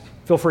ask,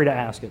 feel free to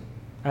ask it.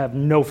 I have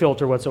no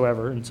filter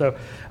whatsoever. And so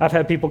I've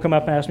had people come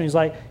up and ask me, he's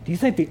like, do you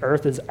think the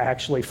earth is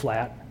actually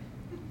flat?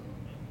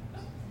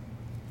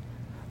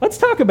 Let's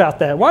talk about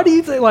that. Why do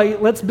you think, like,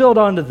 let's build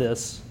onto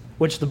this,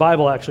 which the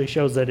Bible actually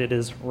shows that it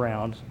is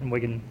round, and we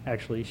can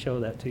actually show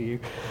that to you.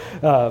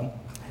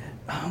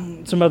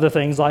 Some other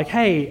things like,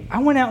 hey, I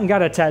went out and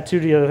got a tattoo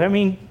the other day. I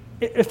mean,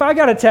 if I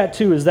got a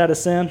tattoo, is that a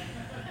sin?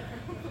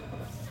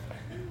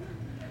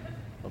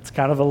 It's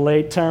kind of a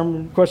late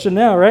term question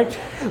now, right?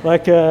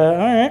 Like, all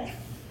right.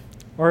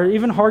 Or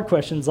even hard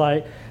questions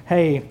like,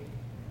 hey,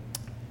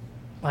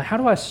 like, how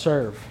do I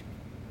serve?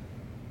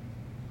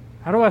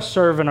 How do I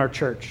serve in our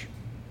church?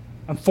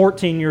 I'm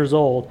 14 years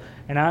old,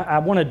 and I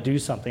want to do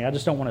something. I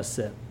just don't want to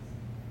sit.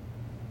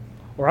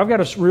 Or I've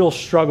got a real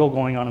struggle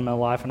going on in my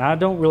life, and I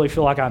don't really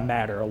feel like I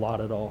matter a lot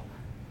at all.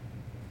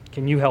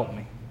 Can you help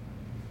me?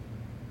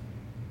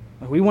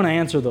 We want to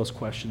answer those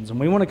questions, and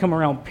we want to come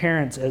around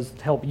parents as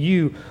to help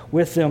you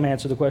with them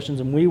answer the questions,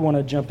 and we want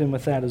to jump in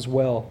with that as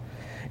well.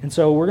 And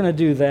so we're going to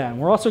do that. And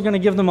we're also going to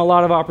give them a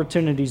lot of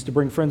opportunities to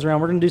bring friends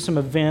around. We're going to do some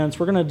events.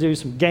 We're going to do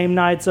some game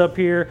nights up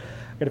here.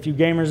 Got a few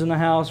gamers in the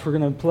house. We're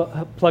going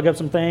to plug up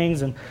some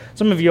things. And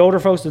some of you older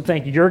folks that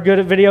think you're good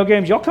at video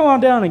games, y'all come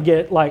on down and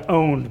get like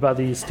owned by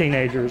these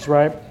teenagers,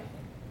 right?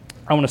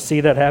 I want to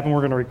see that happen. We're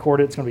going to record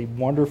it. It's going to be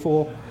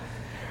wonderful.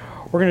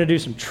 We're going to do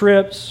some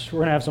trips. We're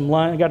going to have some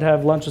lunch. I got to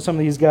have lunch with some of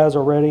these guys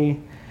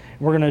already.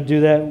 We're going to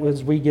do that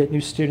as we get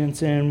new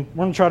students in.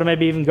 We're going to try to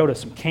maybe even go to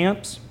some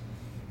camps,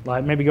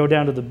 like maybe go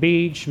down to the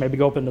beach, maybe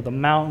go up into the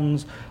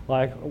mountains.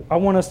 Like, I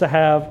want us to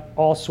have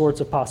all sorts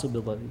of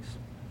possibilities.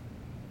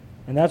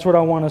 And that's what I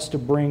want us to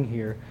bring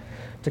here,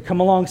 to come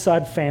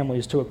alongside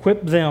families, to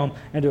equip them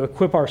and to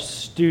equip our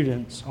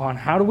students on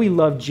how do we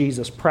love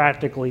Jesus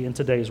practically in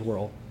today's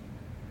world.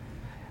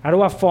 How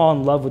do I fall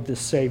in love with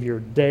this Savior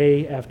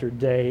day after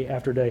day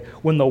after day?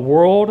 When the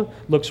world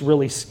looks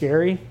really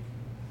scary,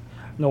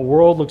 and the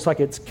world looks like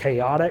it's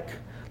chaotic,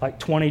 like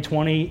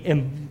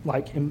 2020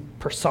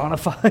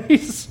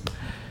 personifies,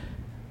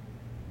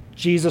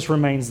 Jesus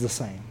remains the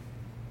same,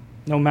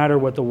 no matter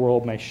what the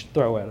world may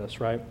throw at us,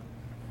 right?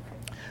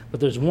 But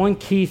there's one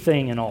key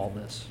thing in all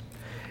this,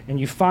 and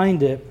you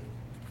find it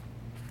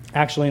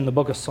actually in the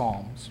book of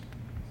Psalms.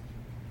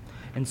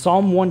 In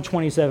Psalm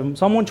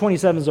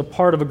 127 is a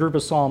part of a group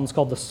of psalms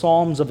called the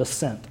Psalms of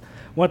Ascent.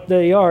 What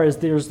they are is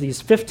there's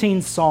these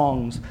 15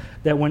 songs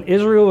that when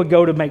Israel would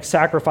go to make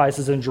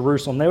sacrifices in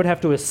Jerusalem, they would have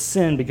to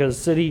ascend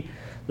because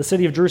the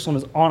city of Jerusalem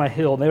is on a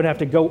hill. They would have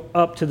to go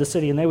up to the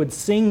city, and they would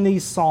sing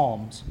these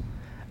psalms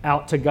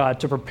out to God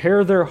to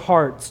prepare their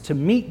hearts to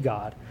meet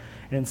God.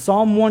 And in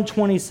Psalm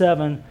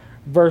 127,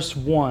 verse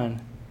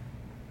 1,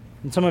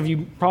 and some of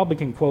you probably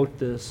can quote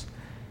this,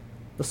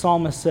 the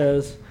psalmist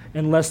says,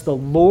 "Unless the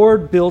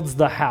Lord builds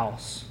the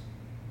house,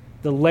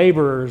 the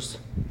laborers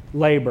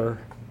labor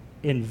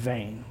in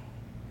vain."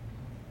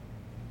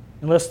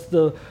 Unless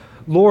the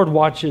Lord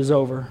watches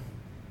over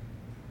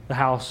the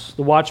house,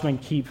 the watchmen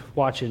keep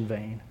watch in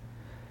vain.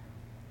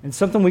 And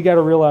something we got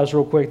to realize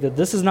real quick, that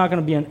this is not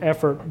going to be an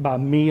effort by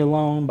me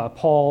alone, by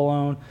Paul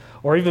alone,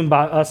 or even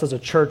by us as a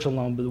church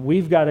alone, but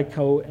we've got to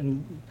go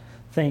and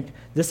think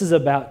this is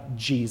about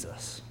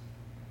Jesus.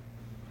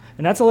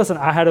 And that's a lesson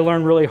I had to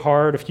learn really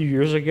hard a few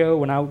years ago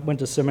when I went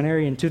to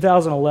seminary. In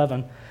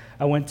 2011,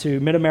 I went to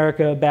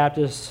Mid-America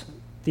Baptist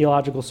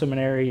Theological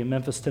Seminary in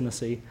Memphis,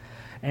 Tennessee.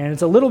 And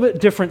it's a little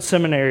bit different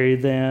seminary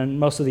than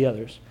most of the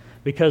others.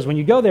 Because when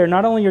you go there,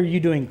 not only are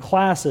you doing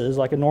classes,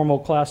 like a normal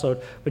class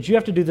load, but you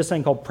have to do this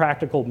thing called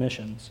practical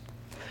missions.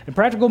 And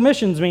practical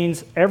missions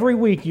means every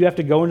week you have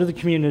to go into the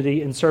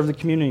community and serve the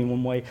community in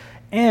one way.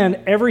 And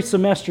every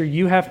semester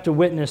you have to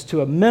witness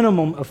to a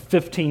minimum of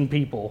 15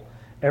 people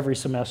every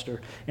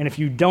semester. And if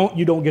you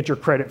don't get your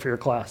credit for your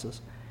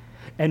classes.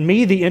 And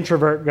me, the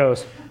introvert,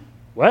 goes,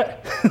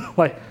 what?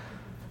 Like,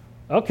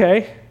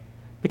 okay.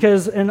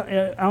 Because, and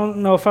I don't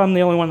know if I'm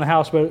the only one in the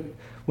house, but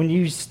when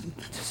you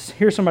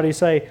hear somebody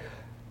say,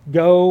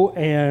 go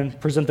and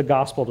present the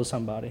gospel to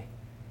somebody,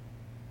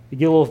 you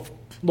get a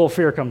little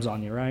fear comes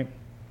on you, right?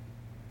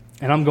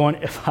 And I'm going,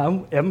 if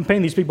I'm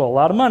paying these people a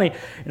lot of money,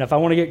 and if I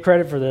want to get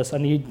credit for this, I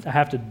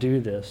have to do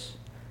this.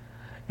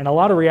 And a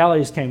lot of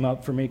realities came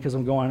up for me because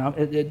I'm going,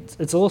 it's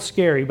a little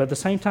scary, but at the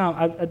same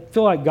time, I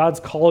feel like God's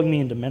calling me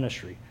into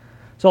ministry.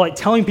 So like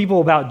telling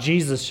people about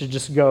Jesus should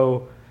just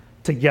go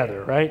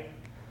together, right?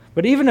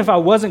 But even if I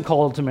wasn't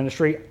called to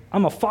ministry,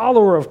 I'm a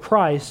follower of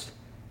Christ.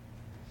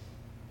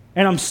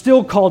 And I'm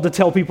still called to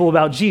tell people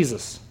about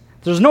Jesus.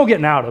 There's no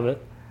getting out of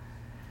it.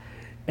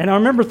 And I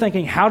remember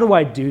thinking, how do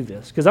I do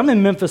this? Because I'm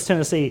in Memphis,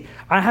 Tennessee.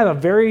 I have a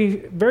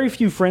very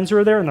few friends who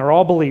are there, and they're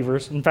all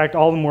believers. In fact,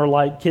 all of them were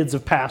like kids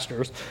of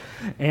pastors.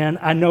 And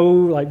I know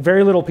like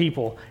very little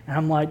people. And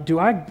I'm like,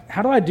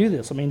 how do I do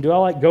this? I mean, do I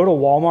like go to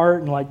Walmart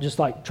and like just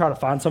like try to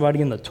find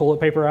somebody in the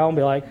toilet paper aisle and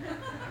be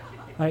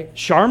like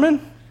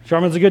Charmin?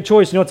 Charmin's a good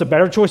choice. You know what's a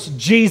better choice?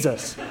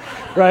 Jesus,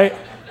 right?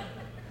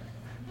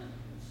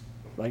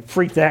 Like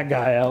freak that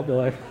guy out. Be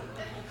like,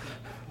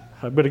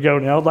 I better go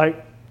now.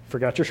 Like,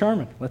 forgot your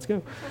Charmin. Let's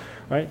go,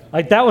 right?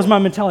 Like that was my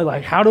mentality.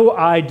 Like, how do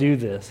I do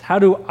this? How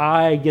do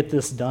I get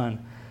this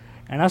done?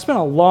 And I spent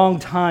a long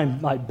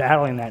time like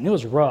battling that, and it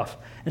was rough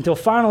until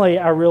finally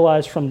I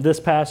realized from this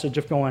passage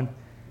of going,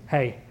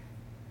 hey,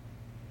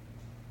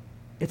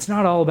 it's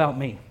not all about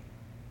me.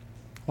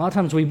 A lot of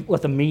times we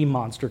let the me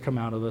monster come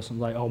out of us and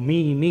like, oh,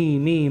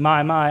 me,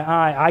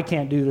 my, I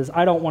can't do this.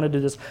 I don't want to do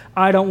this.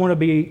 I don't want to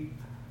be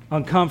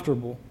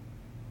uncomfortable.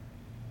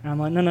 And I'm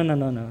like,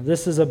 no.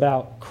 This is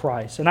about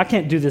Christ. And I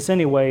can't do this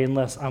anyway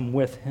unless I'm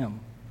with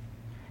him,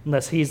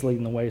 unless he's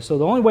leading the way. So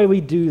the only way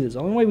we do this, the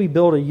only way we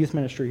build a youth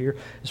ministry here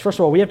is, first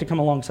of all, we have to come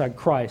alongside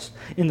Christ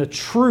in the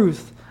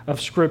truth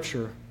of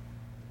Scripture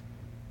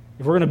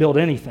if we're going to build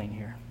anything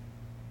here.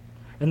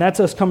 And that's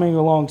us coming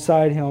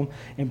alongside him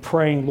and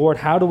praying, Lord,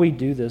 how do we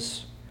do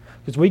this?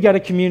 Because we got a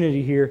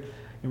community here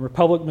in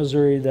Republic,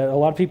 Missouri that a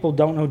lot of people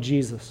don't know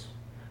Jesus.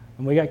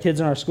 And we got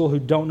kids in our school who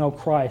don't know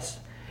Christ.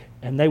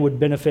 And they would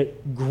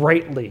benefit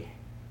greatly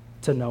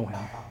to know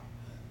him.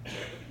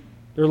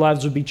 Their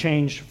lives would be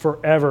changed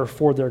forever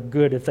for their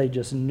good if they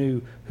just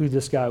knew who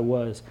this guy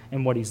was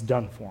and what he's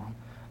done for them.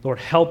 Lord,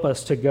 help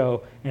us to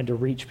go and to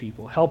reach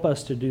people. Help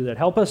us to do that.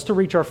 Help us to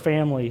reach our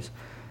families,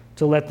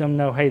 to let them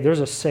know, hey, there's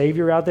a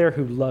Savior out there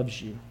who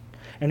loves you.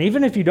 And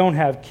even if you don't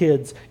have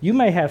kids, you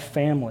may have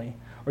family,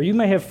 or you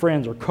may have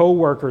friends or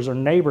coworkers or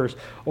neighbors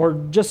or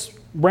just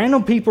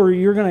random people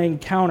you're going to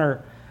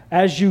encounter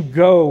as you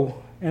go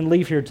and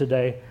leave here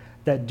today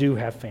that do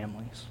have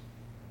families.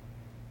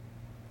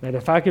 That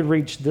if I could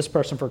reach this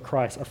person for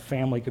Christ, a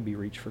family could be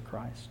reached for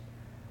Christ.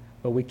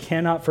 But we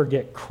cannot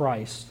forget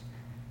Christ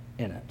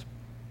in it,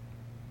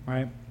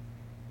 right?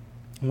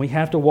 And we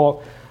have to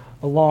walk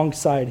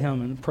alongside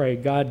him and pray,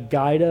 God,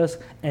 guide us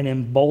and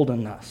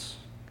embolden us.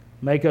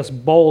 Make us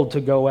bold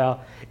to go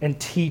out and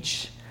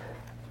teach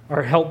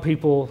or help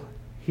people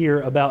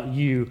hear about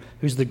you,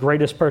 who's the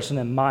greatest person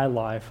in my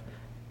life.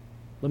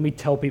 Let me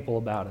tell people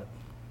about it.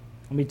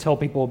 Let me tell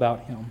people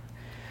about him.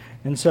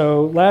 And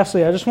so,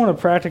 lastly, I just want to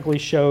practically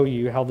show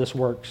you how this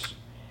works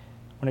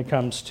when it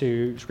comes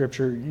to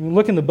Scripture. You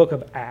look in the book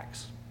of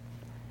Acts.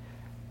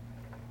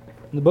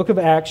 In the book of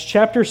Acts,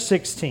 chapter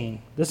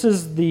 16, this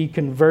is the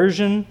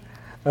conversion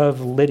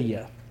of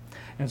Lydia.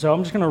 And so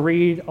I'm just going to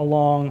read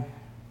along,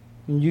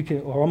 and you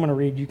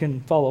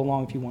can follow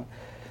along if you want.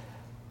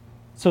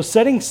 So,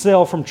 setting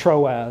sail from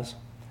Troas,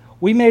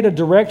 we made a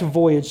direct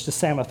voyage to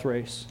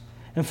Samothrace,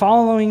 and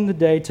following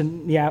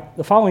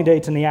the following day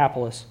to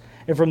Neapolis,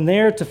 and from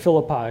there to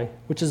Philippi,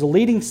 which is a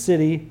leading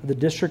city of the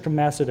district of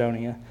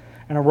Macedonia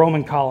and a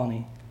Roman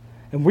colony.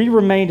 And we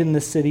remained in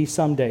this city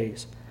some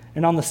days.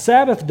 And on the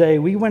Sabbath day,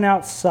 we went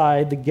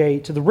outside the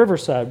gate to the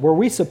riverside, where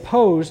we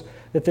supposed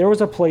that there was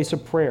a place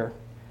of prayer.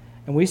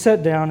 And we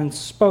sat down and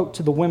spoke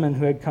to the women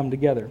who had come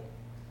together.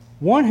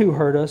 One who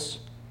heard us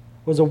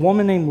was a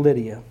woman named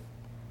Lydia,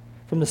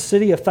 from the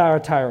city of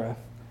Thyatira,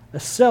 a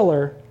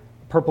seller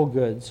of purple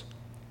goods,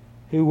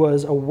 who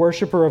was a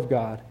worshiper of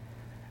God.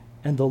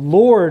 And the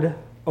Lord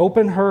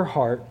opened her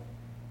heart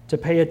to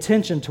pay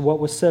attention to what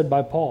was said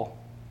by Paul.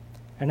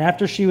 And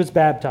after she was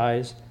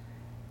baptized,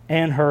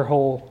 and her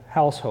whole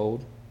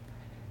household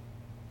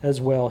as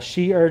well,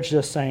 she urged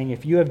us, saying,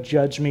 if you have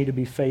judged me to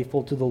be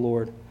faithful to the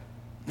Lord,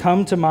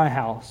 come to my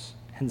house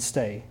and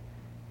stay.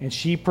 And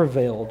she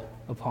prevailed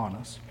upon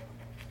us.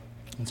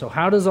 And so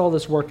how does all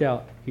this work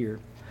out here?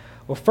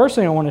 Well, first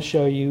thing I want to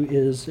show you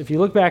is, if you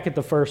look back at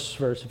the first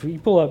verse, if you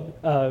pull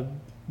up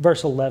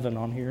verse 11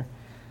 on here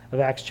of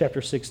Acts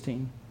chapter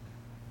 16.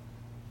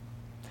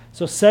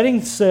 So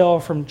setting sail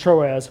from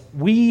Troas,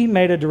 we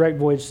made a direct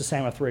voyage to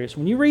Samothrace.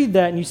 When you read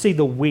that and you see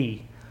the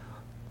we,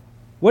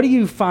 what do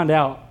you find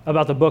out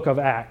about the book of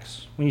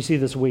Acts when you see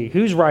this we?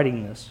 Who's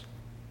writing this?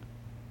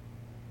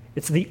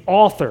 It's the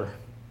author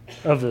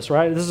of this,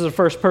 right? This is a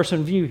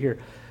first-person view here.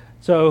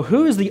 So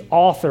who is the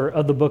author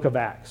of the book of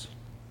Acts?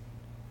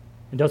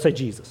 And don't say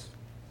Jesus.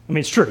 I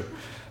mean, it's true,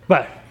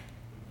 but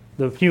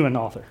the human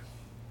author.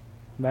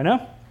 Anybody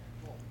know?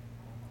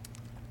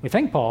 We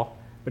think Paul,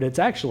 but it's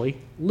actually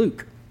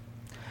Luke.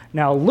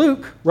 Now,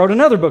 Luke wrote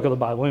another book of the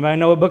Bible. Anybody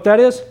know what book that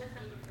is?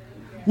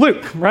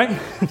 Luke, right?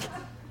 You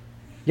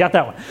got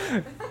that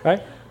one,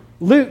 right?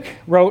 Luke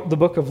wrote the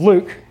book of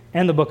Luke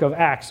and the book of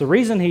Acts. The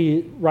reason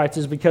he writes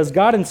is because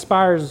God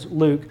inspires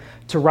Luke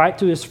to write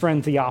to his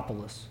friend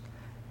Theophilus.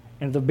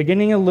 And at the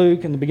beginning of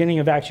Luke and the beginning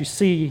of Acts, you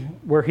see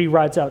where he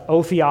writes out,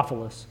 O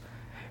Theophilus.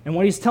 And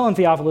what he's telling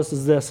Theophilus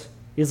is this.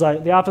 He's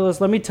like,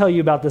 Theophilus, let me tell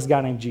you about this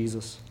guy named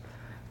Jesus,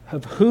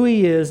 of who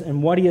he is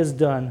and what he has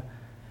done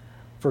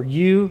for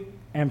you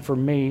and for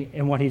me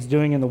and what he's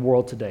doing in the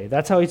world today.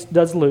 That's how he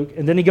does Luke.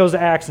 And then he goes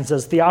to Acts and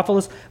says,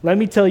 Theophilus, let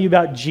me tell you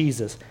about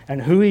Jesus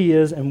and who he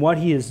is and what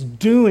he is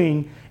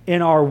doing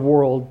in our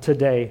world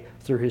today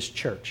through his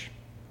church.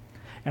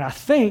 And I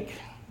think,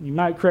 you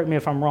might correct me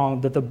if I'm wrong,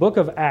 that the book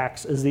of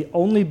Acts is the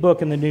only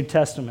book in the New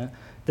Testament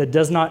that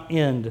does not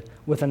end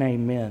with an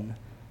amen,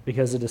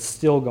 because it is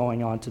still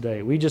going on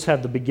today. We just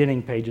have the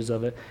beginning pages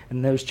of it,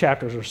 and those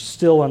chapters are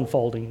still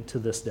unfolding to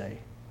this day.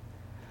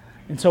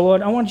 And so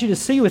what I want you to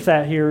see with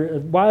that here,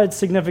 why it's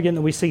significant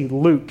that we see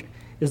Luke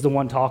is the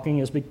one talking,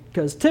 is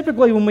because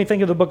typically when we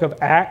think of the book of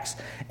Acts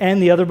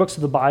and the other books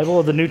of the Bible,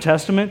 of the New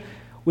Testament,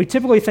 we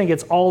typically think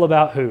it's all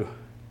about who?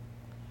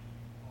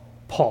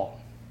 Paul,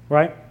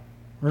 right?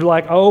 We're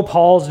like, oh,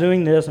 Paul's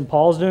doing this and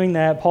Paul's doing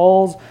that.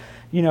 Paul's,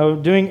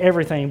 doing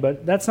everything,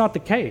 but that's not the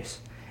case.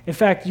 In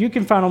fact, you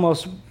can find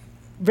almost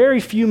very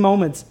few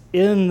moments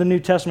in the New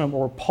Testament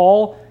where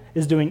Paul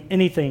is doing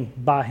anything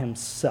by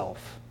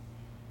himself.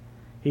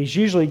 He's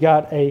usually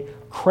got a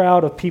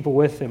crowd of people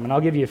with him, and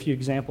I'll give you a few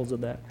examples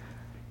of that.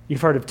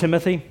 You've heard of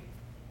Timothy,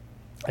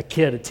 a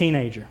kid, a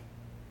teenager,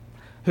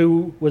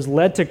 who was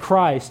led to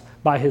Christ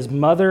by his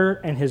mother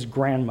and his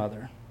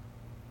grandmother,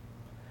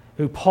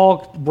 who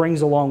Paul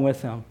brings along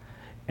with him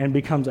and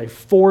becomes a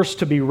force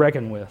to be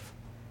reckoned with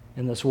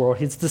in this world.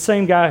 He's the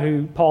same guy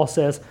who Paul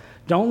says,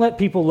 don't let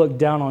people look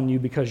down on you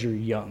because you're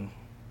young,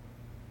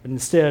 but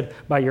instead,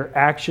 by your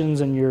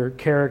actions and your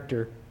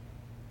character,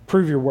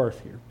 prove your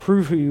worth here.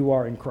 Prove who you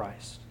are in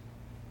Christ.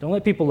 Don't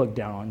let people look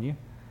down on you.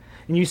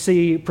 And you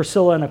see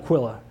Priscilla and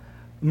Aquila,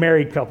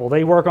 married couple.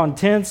 They work on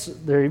tents.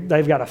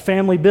 They've got a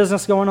family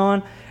business going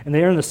on, and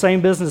they're in the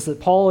same business that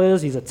Paul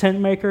is. He's a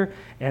tent maker,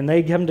 and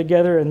they come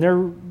together, and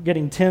they're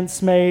getting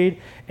tents made,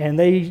 and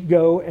they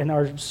go and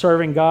are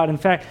serving God. In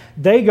fact,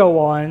 they go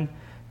on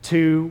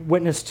to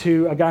witness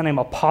to a guy named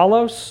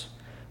Apollos,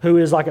 who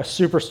is like a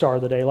superstar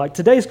of the day. Like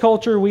today's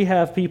culture, we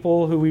have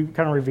people who we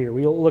kind of revere.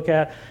 We look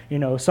at,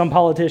 some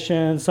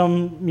politicians,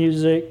 some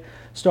music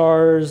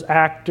stars,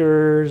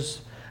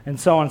 actors, and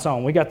so on and so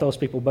on. We got those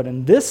people. But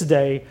in this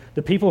day,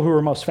 the people who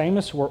were most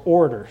famous were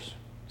orators,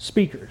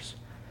 speakers.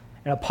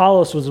 And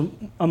Apollos was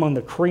among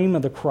the cream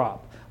of the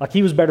crop. Like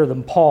he was better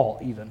than Paul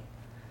even.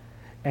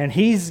 And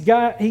he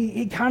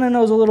kind of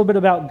knows a little bit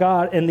about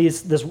God, and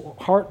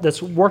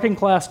this working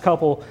class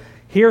couple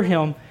hear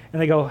him,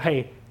 and they go,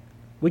 hey,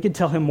 we could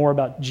tell him more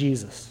about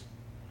Jesus.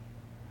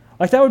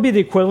 Like that would be the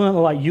equivalent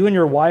of like you and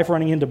your wife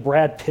running into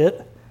Brad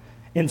Pitt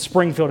in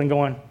Springfield and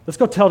going, let's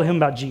go tell him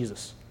about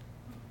Jesus.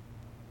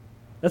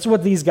 That's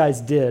what these guys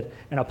did.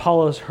 And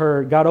Apollos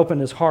heard, God opened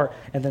his heart,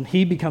 and then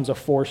he becomes a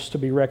force to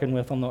be reckoned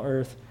with on the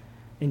earth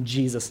in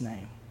Jesus'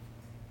 name.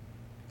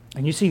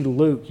 And you see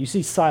Luke, you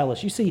see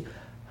Silas, you see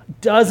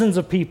dozens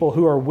of people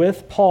who are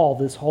with Paul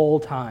this whole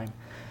time.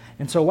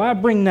 And so why I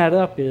bring that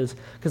up is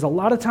because a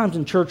lot of times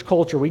in church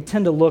culture, we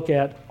tend to look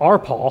at our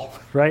Paul,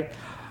 right,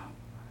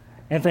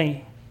 and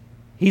think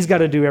he's got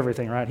to do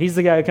everything, right? He's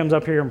the guy who comes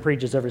up here and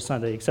preaches every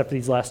Sunday, except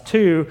these last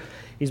two,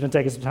 he's been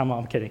taking some time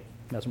off. I'm kidding.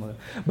 That's one of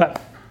them.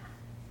 But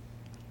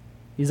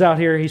he's out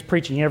here, he's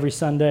preaching every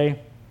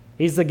Sunday.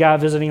 He's the guy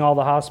visiting all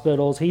the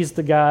hospitals. He's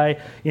the guy,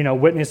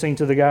 witnessing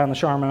to the guy on the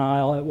Charmin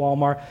aisle at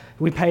Walmart.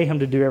 We pay him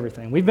to do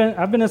everything.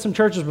 I've been in some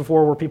churches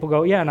before where people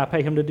go, yeah, and I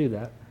pay him to do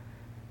that.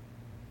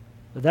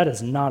 But that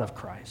is not of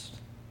Christ.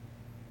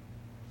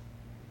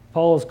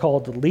 Paul is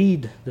called to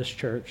lead this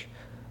church,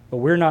 but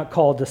we're not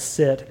called to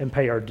sit and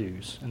pay our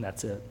dues, and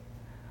that's it.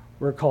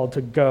 We're called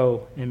to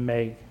go and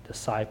make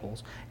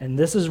disciples. And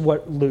this is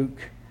what Luke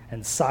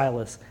and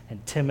Silas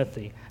and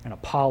Timothy and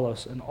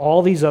Apollos and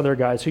all these other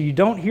guys who you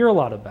don't hear a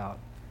lot about,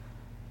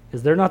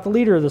 because they're not the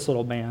leader of this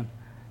little band,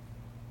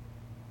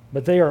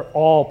 but they are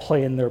all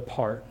playing their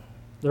part.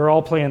 They're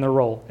all playing their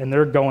role, and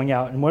they're going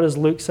out. And what does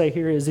Luke say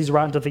here is he's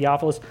writing to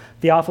Theophilus.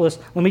 Theophilus,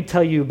 let me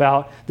tell you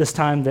about this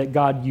time that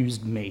God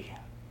used me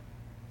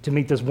to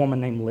meet this woman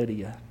named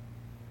Lydia,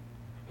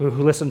 who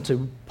listened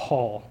to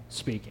Paul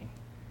speaking.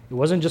 It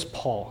wasn't just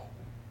Paul.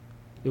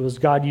 It was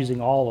God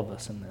using all of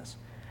us in this.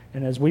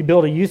 And as we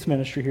build a youth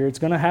ministry here, it's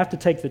going to have to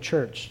take the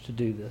church to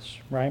do this,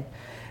 right?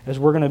 As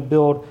we're going to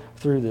build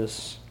through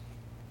this.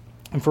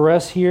 And for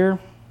us here,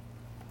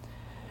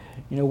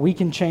 we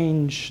can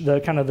change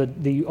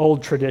the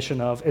old tradition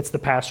of it's the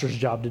pastor's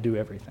job to do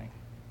everything.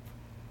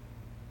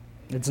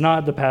 It's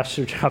not the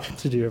pastor's job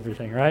to do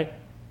everything, right?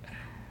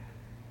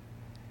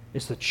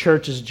 It's the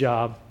church's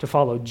job to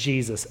follow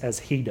Jesus as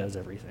he does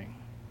everything.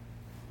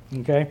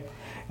 Okay?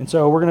 And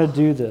so we're going to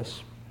do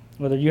this.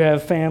 Whether you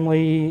have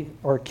family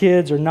or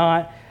kids or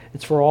not,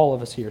 it's for all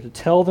of us here to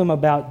tell them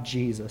about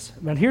Jesus.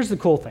 And here's the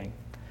cool thing.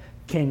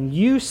 Can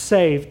you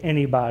save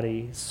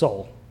anybody's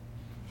soul?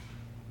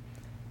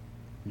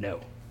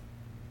 No.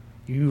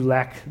 You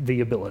lack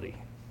the ability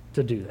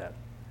to do that.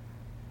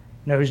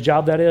 You know whose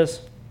job that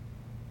is?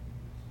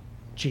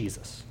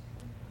 Jesus.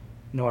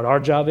 You know what our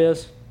job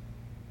is?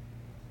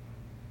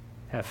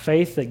 Have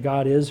faith that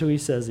God is who he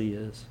says he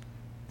is,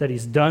 that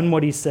he's done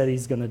what he said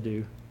he's going to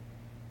do,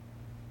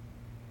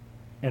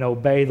 and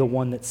obey the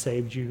one that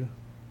saved you,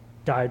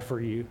 died for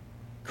you,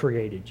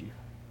 created you.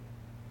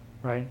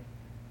 right?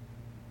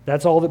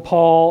 That's all that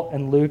Paul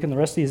and Luke and the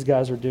rest of these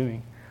guys are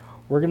doing.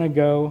 We're going to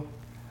go,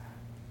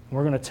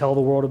 we're going to tell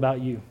the world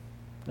about you,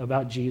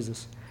 about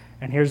Jesus.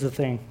 And here's the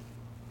thing.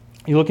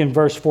 You look in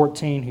verse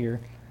 14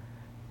 here,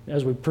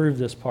 as we prove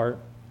this part.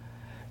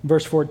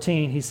 Verse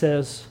 14, he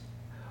says,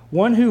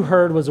 one who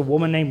heard was a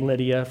woman named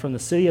Lydia from the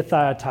city of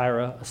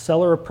Thyatira, a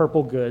seller of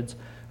purple goods,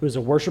 who is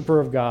a worshiper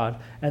of God,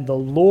 and the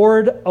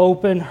Lord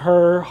opened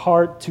her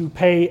heart to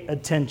pay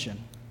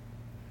attention.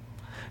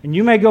 And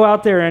you may go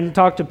out there and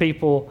talk to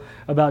people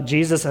about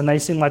Jesus, and they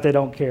seem like they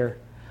don't care.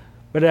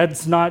 But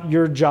that's not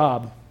your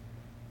job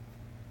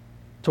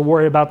to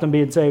worry about them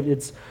being saved.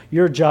 It's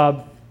your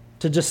job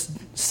to just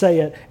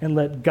say it and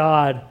let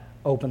God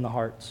open the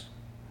hearts.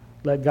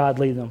 Let God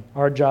lead them.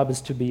 Our job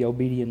is to be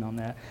obedient on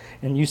that.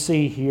 And you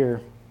see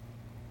here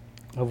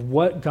of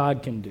what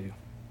God can do.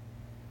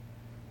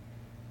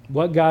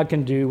 What God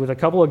can do with a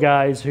couple of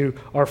guys who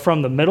are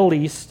from the Middle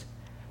East,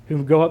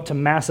 who go up to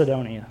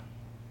Macedonia,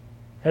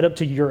 head up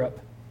to Europe,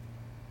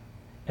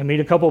 and meet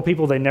a couple of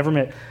people they never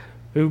met.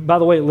 Who, by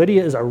the way,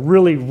 Lydia is a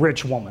really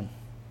rich woman.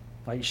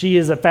 Like, she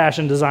is a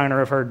fashion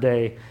designer of her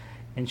day,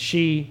 and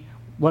she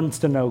wants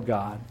to know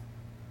God.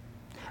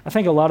 I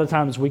think a lot of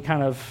times we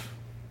kind of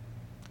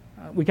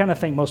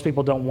think most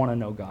people don't want to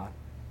know God.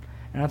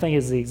 And I think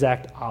it's the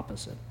exact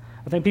opposite.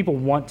 I think people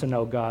want to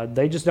know God.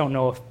 They just don't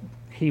know if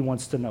he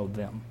wants to know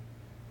them.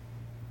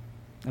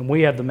 And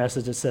we have the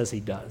message that says he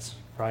does,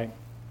 right?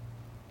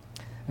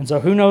 And so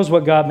who knows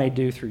what God may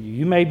do through you.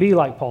 You may be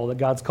like Paul, that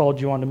God's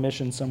called you on a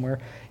mission somewhere.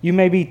 You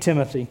may be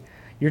Timothy.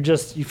 You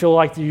feel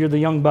like you're the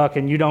young buck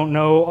and you don't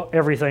know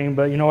everything,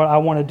 but you know what? I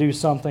want to do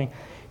something.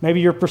 Maybe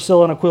you're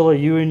Priscilla and Aquila,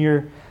 you and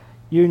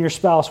your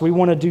spouse, we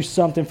want to do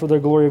something for the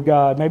glory of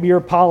God. Maybe you're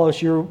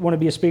Apollos, you want to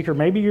be a speaker.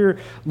 Maybe you're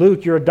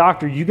Luke, you're a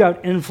doctor, you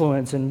got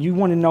influence and you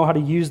want to know how to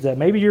use that.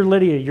 Maybe you're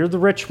Lydia, you're the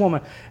rich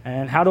woman,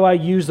 and how do I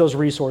use those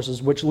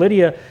resources? Which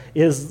Lydia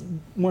is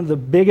one of the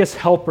biggest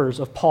helpers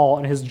of Paul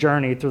in his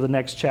journey through the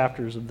next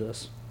chapters of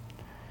this.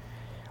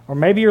 Or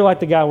maybe you're like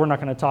the guy we're not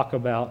going to talk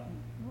about,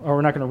 or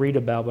we're not going to read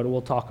about, but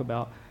we'll talk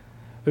about,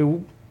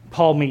 who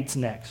Paul meets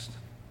next,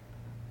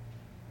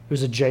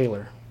 who's a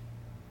jailer.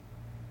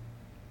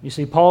 You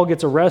see, Paul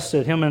gets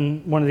arrested. Him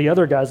and one of the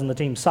other guys on the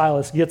team,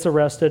 Silas, gets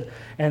arrested,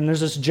 and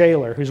there's this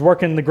jailer who's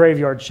working the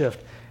graveyard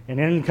shift. And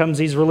in comes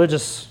these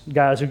religious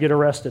guys who get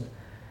arrested.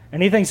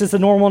 And he thinks it's a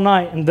normal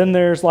night, and then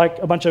there's like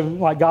a bunch of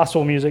like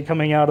gospel music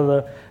coming out of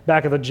the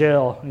back of the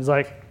jail. He's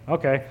like,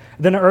 okay.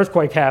 Then an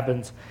earthquake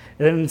happens.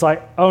 And then it's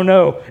like, oh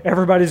no,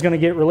 everybody's going to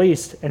get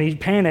released. And he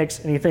panics,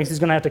 and he thinks he's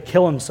going to have to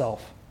kill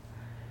himself.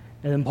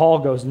 And then Paul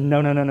goes,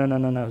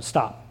 no,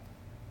 stop.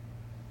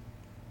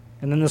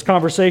 And then this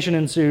conversation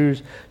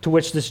ensues, to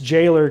which this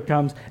jailer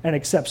comes and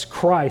accepts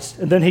Christ.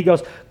 And then he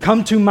goes,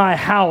 come to my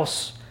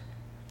house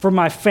for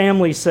my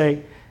family's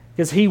sake,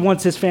 because he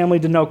wants his family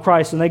to know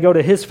Christ. And they go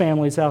to his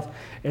family's house,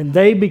 and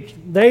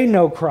they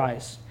know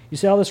Christ. You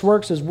see how this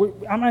works?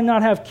 I might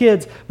not have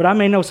kids, but I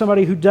may know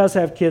somebody who does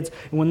have kids.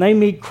 And when they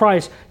meet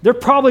Christ, they're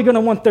probably going to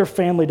want their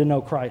family to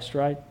know Christ,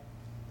 right?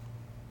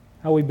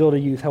 How we build a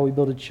youth, how we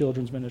build a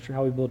children's ministry,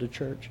 how we build a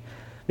church.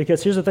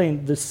 Because here's the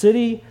thing, the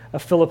city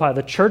of Philippi,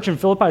 the church in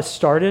Philippi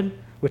started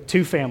with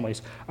two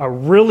families, a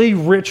really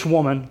rich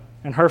woman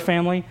and her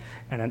family,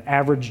 and an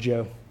average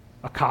Joe,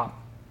 a cop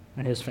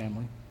and his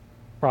family,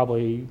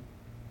 probably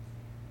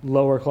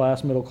lower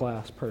class, middle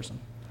class person.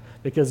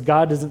 Because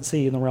God doesn't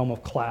see in the realm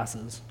of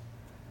classes.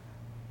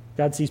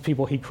 God sees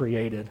people he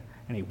created,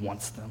 and he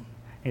wants them.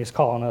 And he's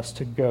calling us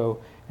to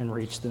go and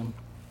reach them.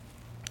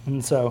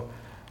 And so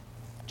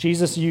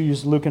Jesus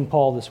used Luke and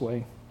Paul this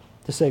way,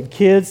 to save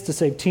kids, to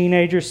save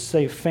teenagers, to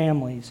save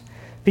families,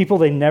 people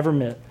they never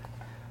met.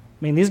 I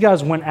mean, these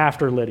guys went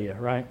after Lydia,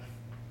 right?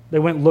 They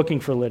went looking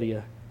for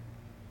Lydia.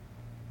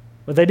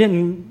 But they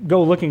didn't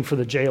go looking for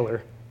the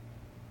jailer.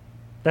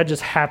 They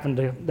just happened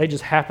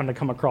to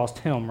come across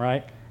him,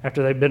 right?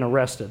 After they'd been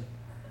arrested.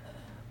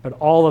 But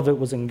all of it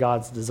was in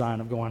God's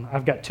design of going,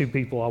 I've got two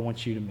people I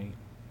want you to meet.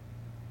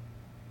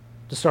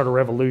 To start a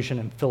revolution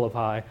in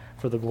Philippi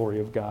for the glory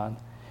of God.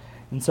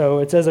 And so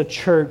it's as a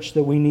church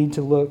that we need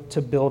to look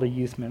to build a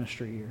youth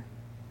ministry here,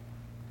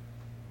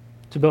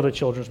 to build a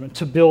children's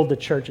ministry, to build the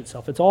church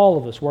itself. It's all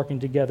of us working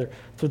together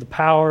through the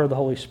power of the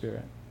Holy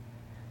Spirit.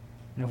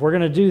 And if we're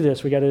going to do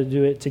this, we got to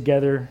do it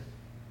together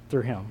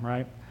through him,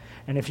 right?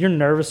 And if you're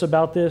nervous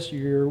about this,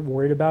 you're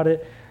worried about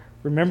it,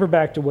 remember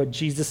back to what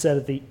Jesus said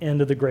at the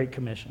end of the Great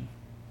Commission.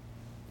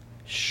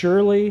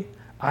 Surely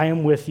I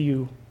am with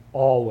you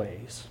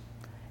always,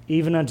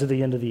 even unto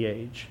the end of the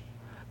age.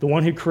 The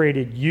one who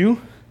created you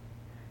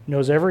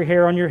knows every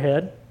hair on your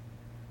head.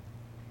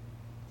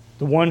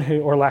 The one who,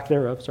 or lack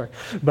thereof, sorry.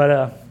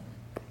 But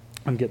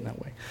I'm getting that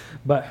way.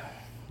 But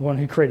the one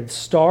who created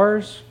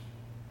stars,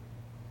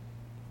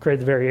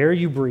 created the very air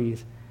you breathe,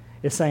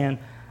 is saying,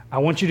 I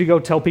want you to go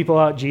tell people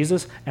about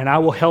Jesus, and I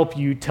will help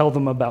you tell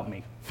them about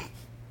me.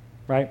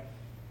 Right?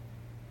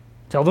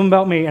 Tell them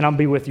about me, and I'll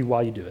be with you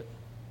while you do it.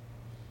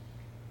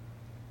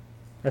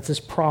 That's his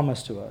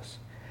promise to us.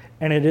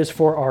 And it is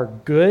for our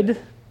good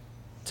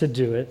to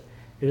do it,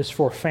 It is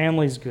for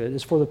families' good.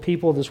 It's for the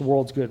people of this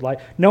world's good. Like,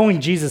 knowing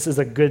Jesus is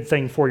a good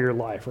thing for your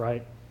life,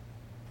 right?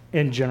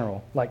 In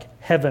general. Like,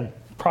 heaven,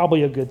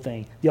 probably a good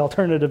thing. The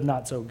alternative,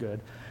 not so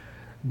good.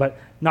 But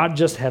not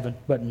just heaven,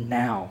 but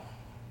now.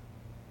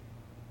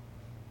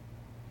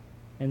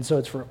 And so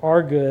it's for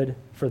our good,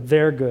 for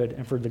their good,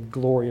 and for the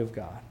glory of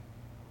God.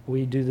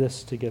 We do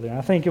this together. And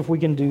I think if we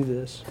can do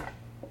this,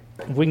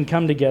 if we can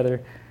come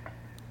together,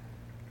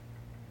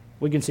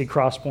 we can see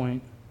Crosspoint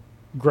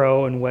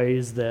grow in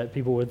ways that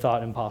people would have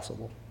thought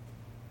impossible.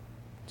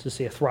 To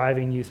see a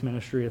thriving youth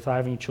ministry, a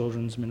thriving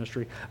children's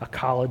ministry, a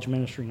college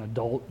ministry, an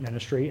adult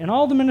ministry, and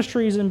all the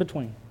ministries in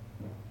between.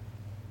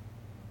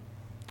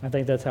 I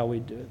think that's how we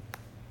do it.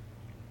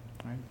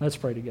 All right, let's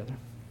pray together.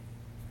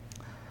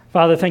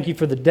 Father, thank you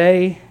for the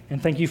day,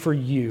 and thank you for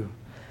you.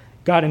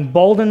 God,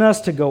 embolden us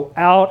to go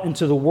out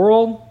into the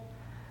world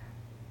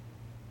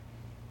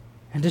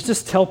and to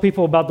just tell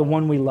people about the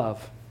one we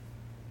love.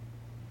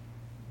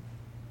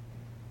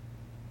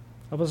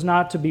 Help us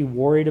not to be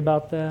worried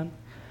about that.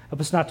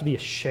 Help us not to be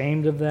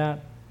ashamed of that.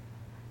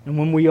 And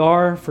when we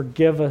are,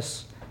 forgive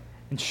us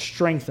and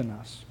strengthen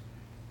us.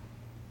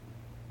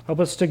 Help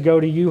us to go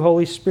to you,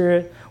 Holy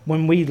Spirit,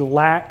 when we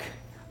lack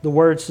the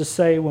words to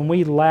say, when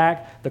we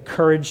lack the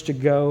courage to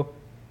go.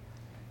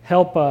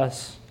 Help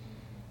us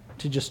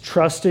to just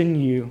trust in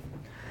you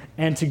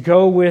and to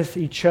go with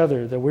each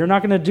other, that we're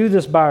not going to do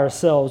this by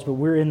ourselves, but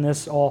we're in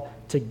this all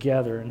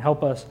together, and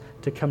help us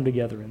to come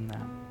together in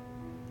that.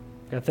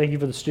 God, thank you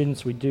for the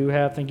students we do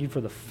have. Thank you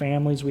for the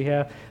families we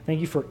have. Thank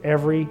you for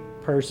every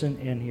person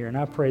in here. And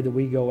I pray that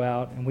we go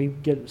out and we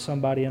get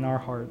somebody in our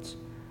hearts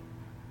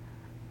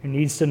who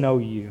needs to know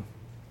you.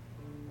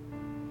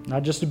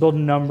 Not just to build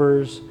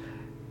numbers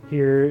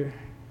here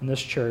in this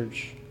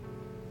church,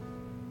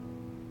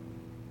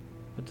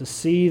 but to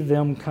see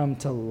them come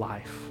to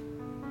life.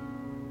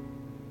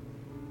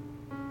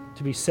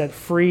 To be set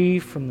free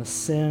from the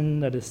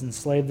sin that has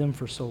enslaved them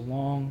for so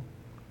long.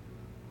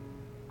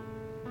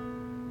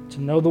 To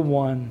know the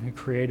one who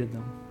created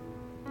them,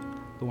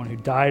 the one who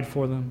died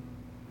for them,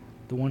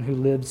 the one who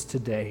lives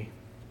today,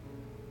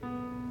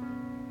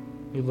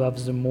 who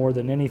loves them more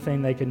than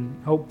anything they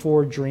can hope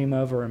for, dream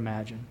of, or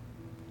imagine.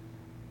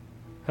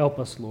 Help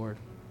us, Lord,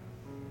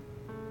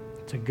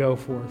 to go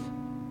forth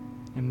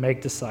and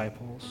make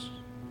disciples.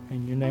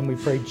 In your name we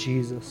pray,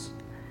 Jesus.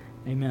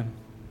 Amen.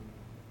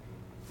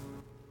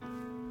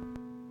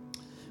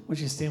 Would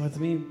you stand with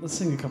me? Let's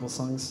sing a couple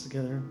songs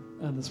together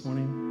this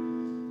morning.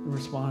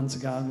 Respond to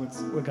God,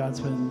 what God's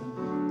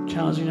been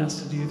challenging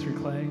us to do through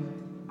Clay.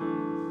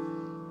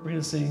 We're going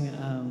to sing,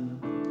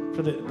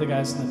 for the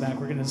guys in the back,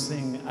 we're going to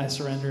sing I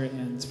Surrender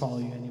and Follow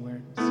You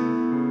Anywhere.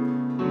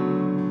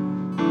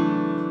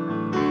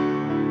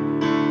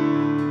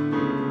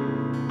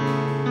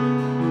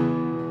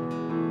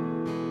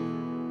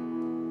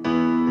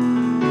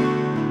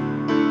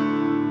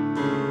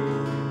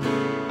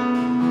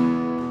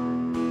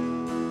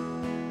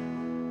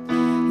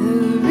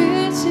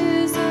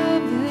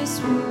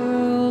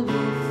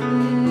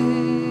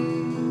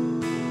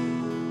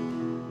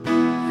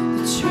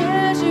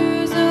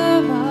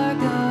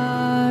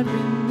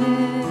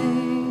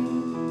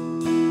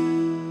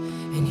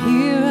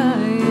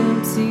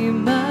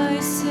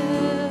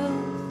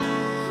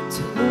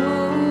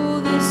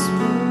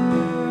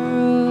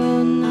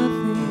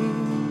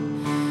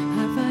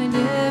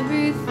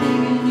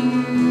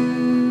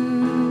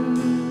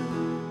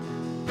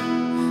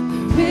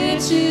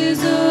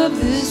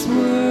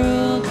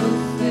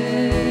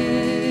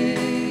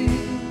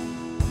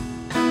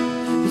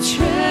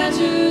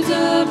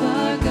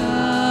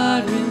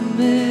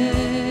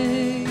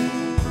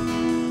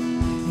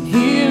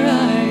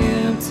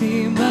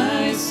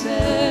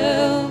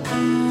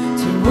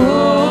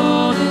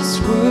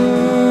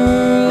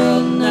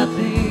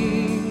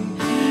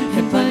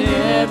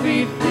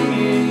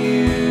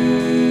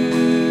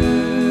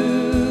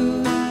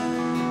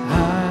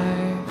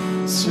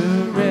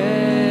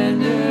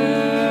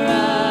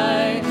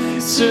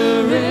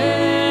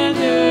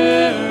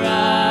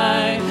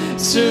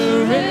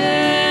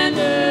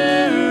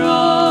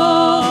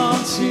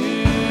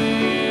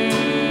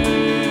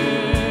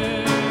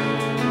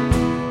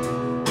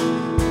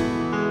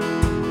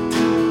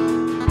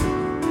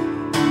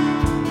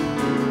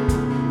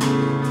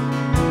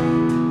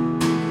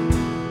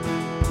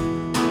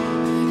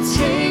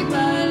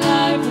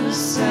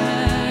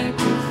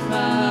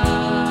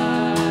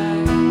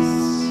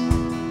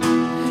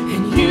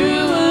 And you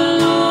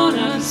alone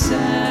are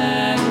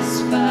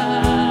satisfied.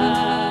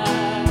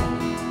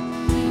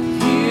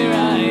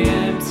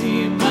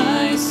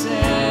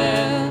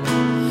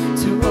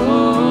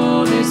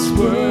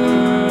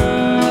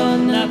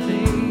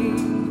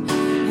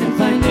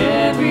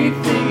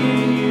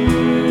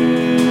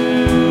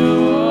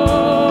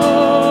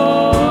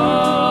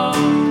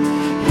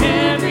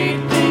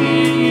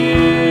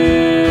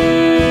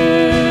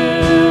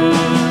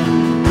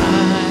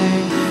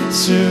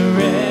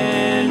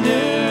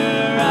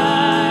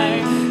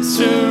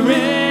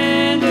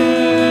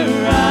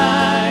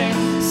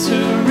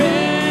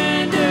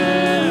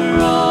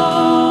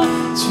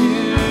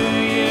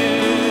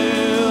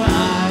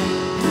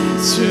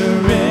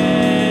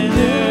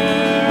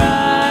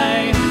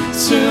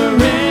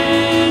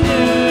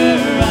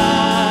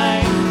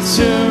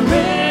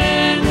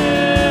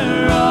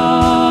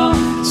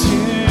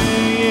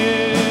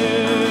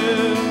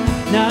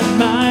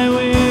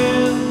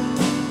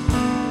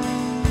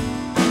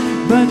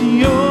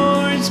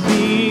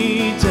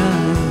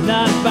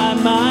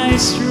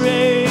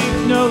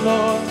 strength, no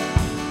Lord,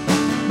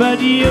 but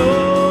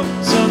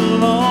yours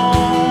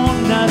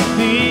alone,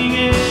 nothing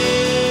else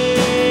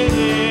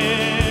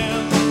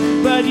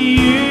but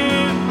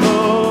you,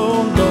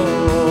 oh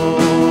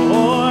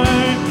Lord.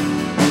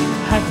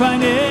 I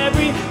find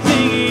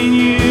everything in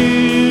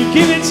you.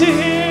 Give it to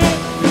him.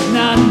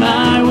 Not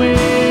my will,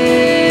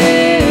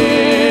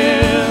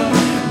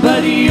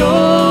 but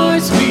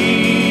yours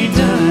be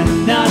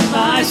done. Not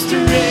my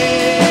strength,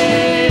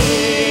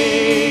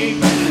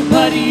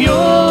 but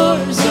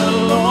yours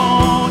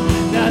alone.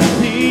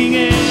 Nothing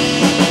else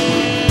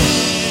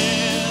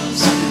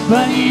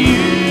but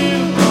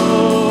you,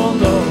 oh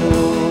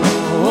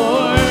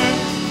Lord.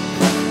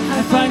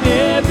 I find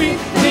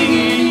everything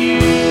in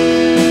you.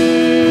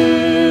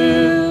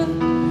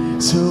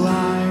 So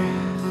I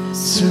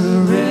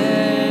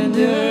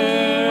surrender,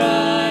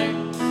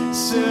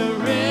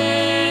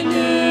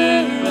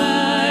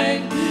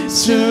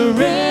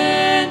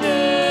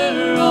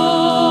 surrender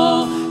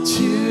all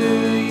to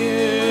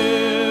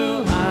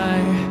you. I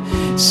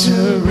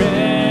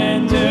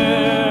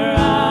surrender,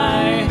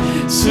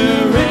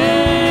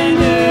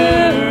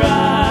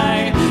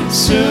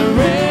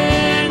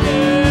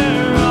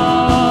 surrender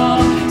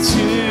all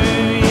to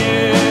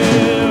you.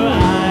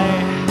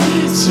 I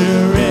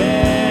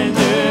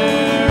surrender,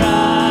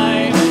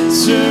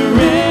 surrender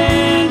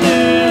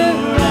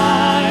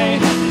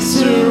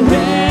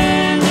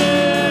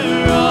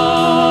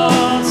all to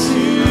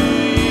you.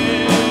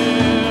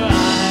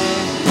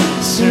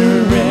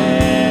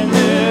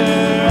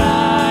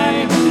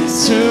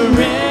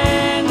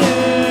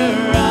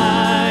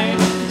 I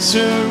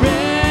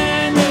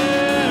surrender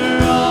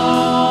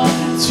all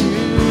to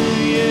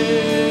you.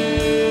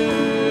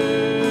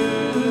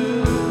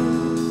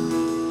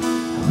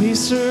 We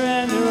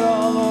surrender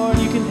all, Lord.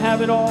 You can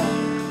have it all.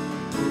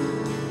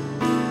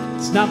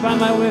 It's not by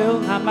my will,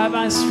 not by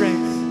my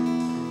strength,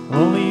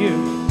 only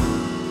you.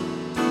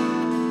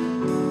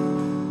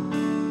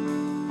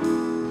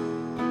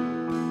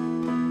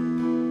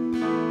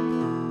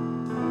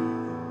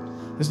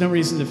 There's no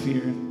reason to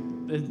fear.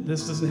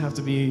 This doesn't have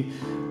to be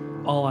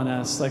all on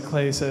us. Like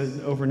Clay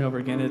said over and over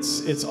again,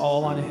 it's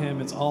all on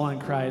him. It's all on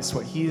Christ,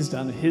 what he's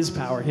done, his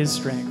power, his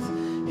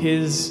strength,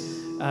 his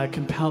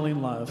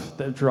compelling love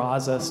that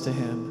draws us to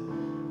him.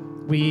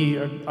 We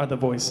are the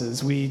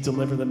voices. We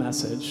deliver the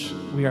message.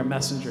 We are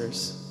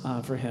messengers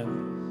for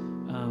him.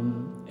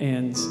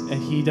 And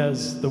he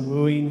does the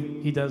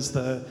wooing. He does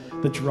the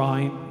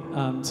drawing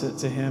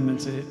to him and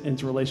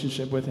into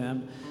relationship with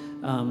him.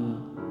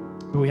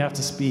 But we have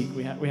to speak.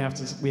 We have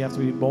to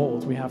be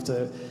bold. We have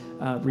to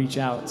reach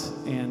out.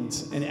 And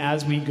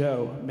as we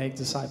go, make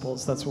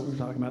disciples. That's what we're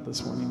talking about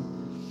this morning.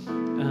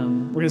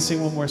 We're going to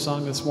sing one more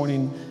song this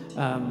morning.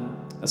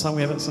 A song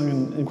we haven't sung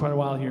in quite a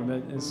while here,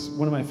 but it's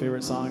one of my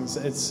favorite songs.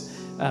 It's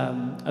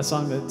a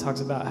song that talks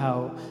about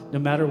how no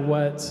matter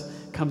what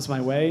comes my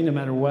way, no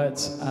matter what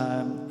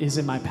is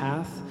in my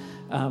path,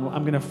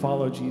 I'm going to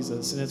follow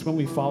Jesus. And it's when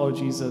we follow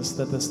Jesus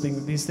that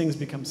these things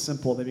become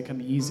simple. They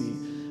become easy.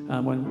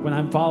 When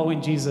I'm following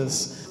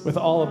Jesus with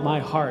all of my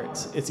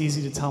heart, it's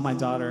easy to tell my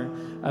daughter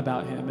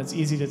about him. It's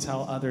easy to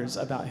tell others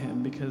about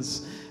him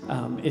because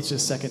it's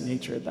just second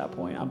nature at that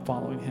point. I'm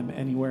following him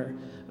anywhere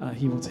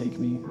he will take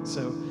me.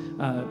 So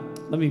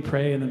let me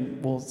pray, and then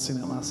we'll sing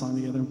that last song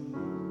together.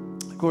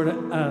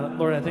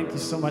 Lord, I thank you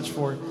so much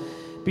for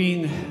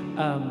being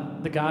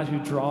the God who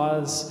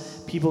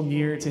draws people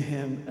near to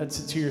him,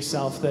 to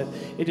yourself, that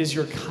it is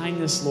your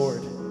kindness,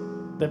 Lord,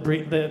 that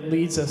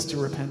leads us to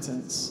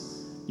repentance.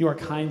 You are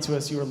kind to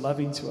us. You are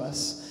loving to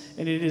us.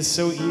 And it is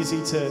so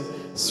easy to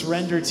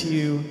surrender to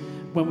you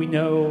when we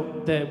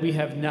know that we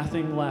have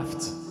nothing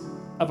left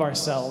of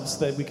ourselves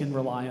that we can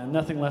rely on,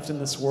 nothing left in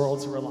this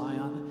world to rely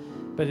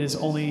on. But it is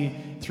only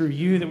through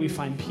you that we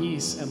find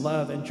peace and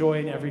love and joy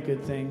in every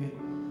good thing.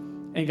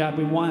 And God,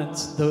 we want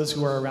those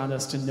who are around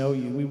us to know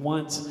you. We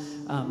want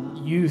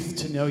youth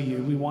to know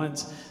you. We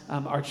want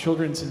our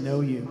children to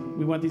know you.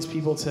 We want these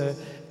people to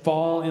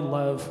fall in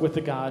love with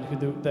the God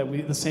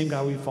the same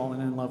God we've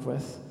fallen in love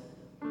with.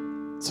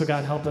 So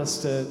God, help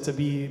us to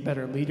be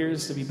better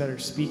leaders, to be better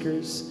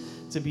speakers,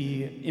 to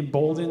be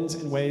emboldened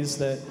in ways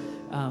that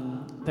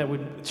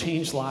would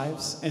change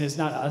lives. And it's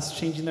not us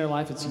changing their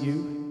life, it's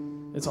you.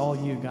 It's all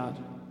you, God.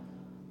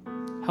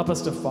 Help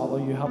us to follow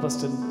you. Help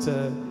us to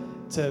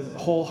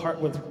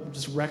with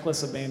just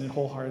reckless abandon,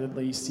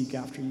 wholeheartedly seek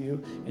after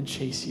you and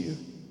chase you.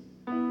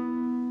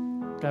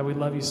 God, we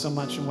love you so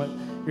much and what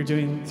you're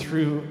doing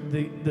through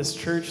this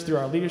church, through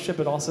our leadership,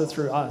 but also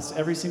through us.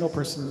 Every single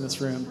person in this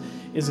room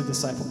is a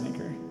disciple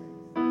maker.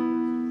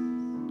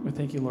 We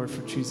thank you, Lord,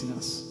 for choosing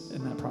us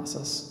in that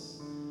process.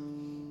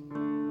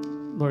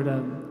 Lord,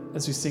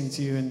 as we sing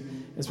to you and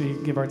as we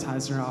give our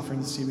tithes and our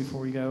offerings to you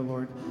before we go,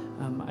 Lord,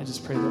 I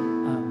just pray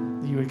that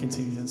you would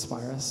continue to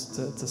inspire us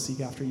to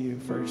seek after you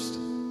first.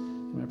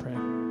 And I pray.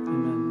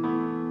 Amen.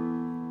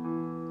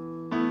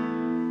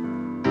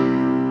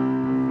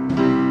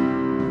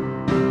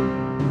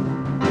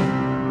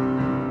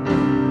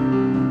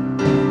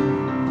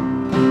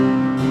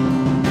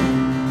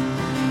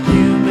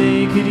 You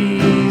make it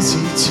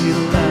easy to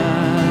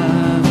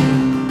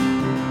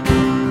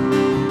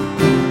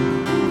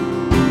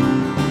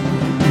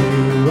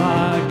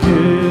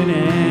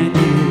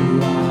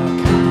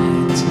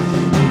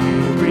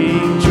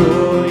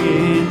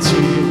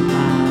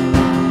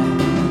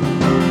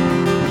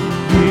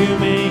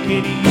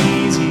it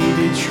easy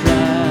to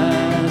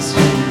trust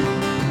you.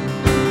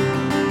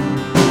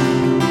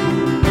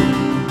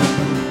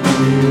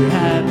 You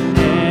have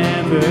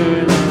never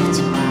left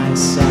my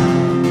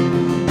side.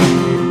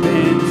 You've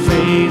been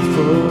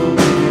faithful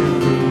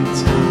every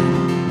time.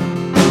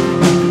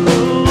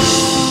 All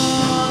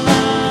I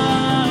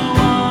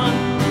want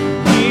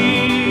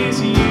is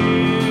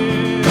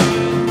you,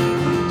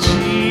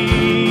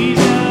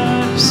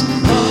 Jesus.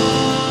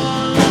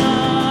 All I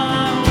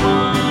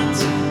want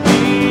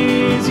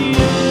is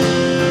you.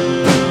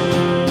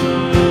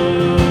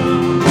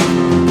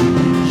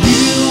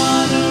 You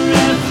are the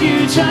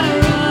refuge I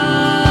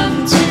run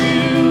to.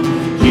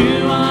 You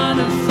are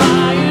the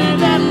fire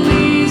that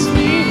leads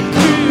me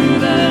through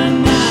the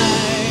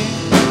night.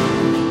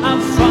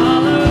 I'll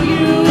follow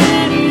you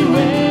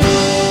anywhere.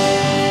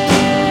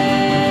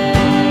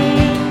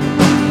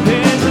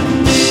 There's a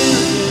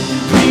million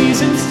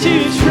reasons to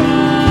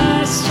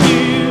trust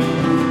you,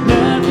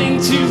 nothing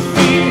to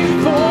fear,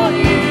 for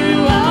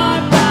you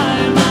are by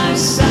my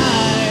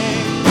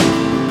side.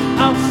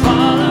 I'll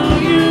follow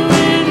you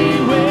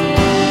anywhere.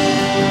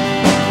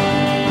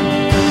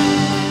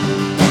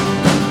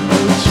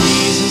 Oh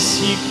Jesus,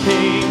 you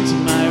came to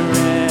my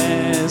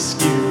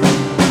rescue.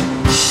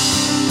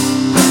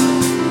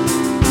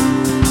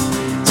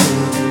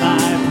 Took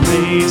my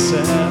place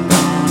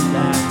upon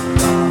that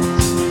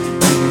cross.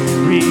 You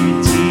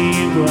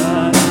redeemed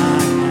what I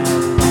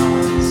had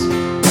lost.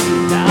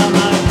 Now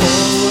my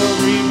whole world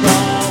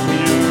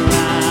revolving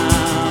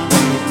around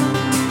you.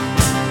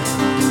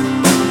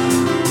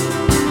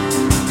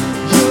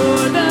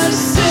 You're the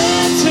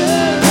center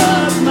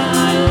of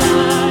my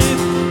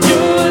life.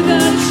 You're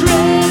the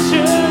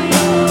treasure.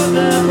 You're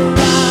the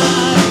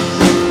prize.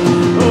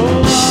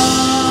 Oh,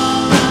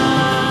 all I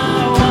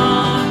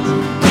want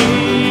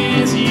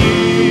is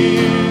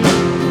you,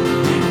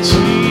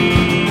 Jesus.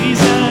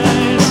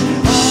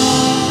 All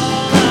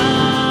I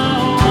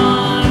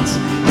want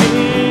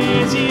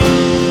is you.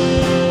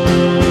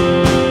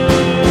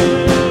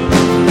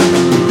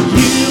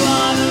 You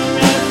are the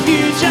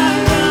refuge I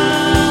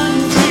run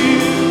to.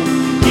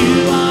 You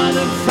are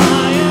the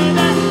fire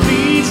that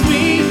leads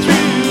me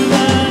through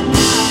the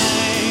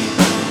night.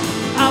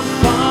 I'll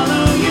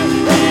follow you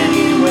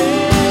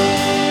anywhere.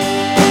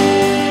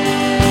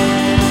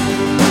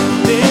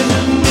 There's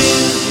a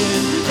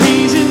million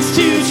reasons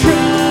to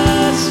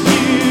trust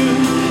you,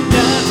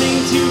 nothing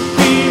to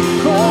fear,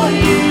 for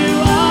you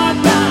are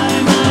by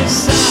my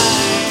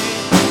side.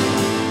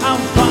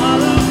 I'll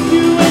follow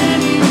you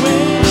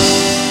anywhere.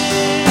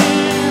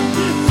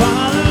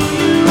 Follow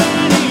you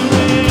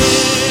anywhere.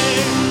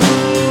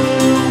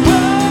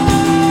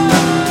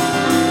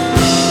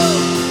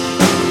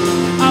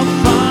 I'll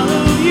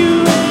follow you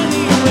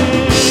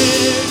anywhere.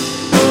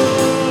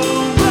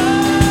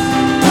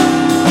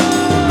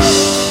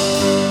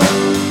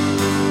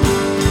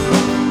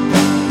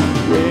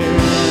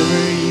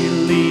 Wherever you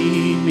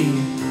lead me,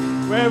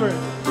 wherever,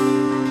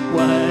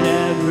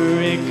 whatever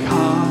it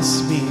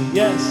costs me,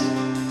 yes.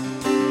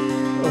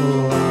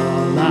 Oh,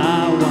 all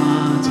I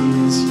want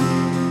is you,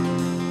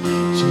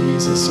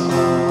 Jesus.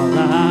 All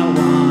I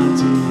want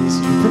is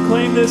you.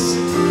 Proclaim this.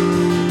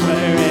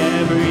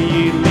 Wherever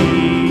you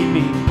lead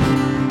me,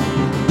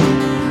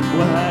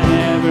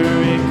 whatever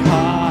it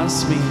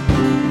costs me.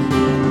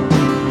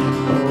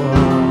 Oh,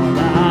 all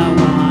I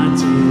want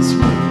is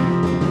you,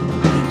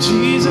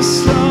 Jesus.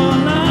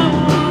 All I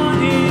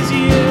want is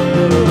you.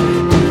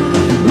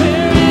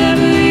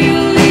 Wherever you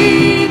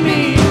lead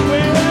me,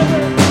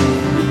 wherever,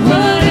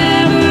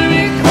 whatever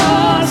it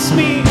costs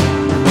me.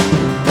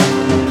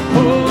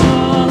 Oh,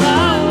 all I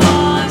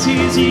want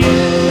is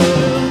you,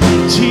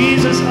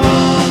 Jesus. All I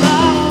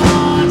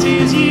want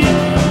is you.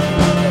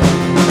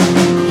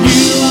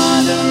 You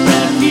are the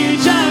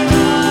refuge I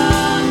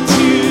run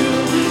to.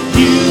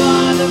 You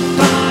are the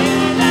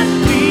fire that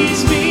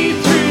leads me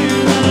through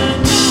the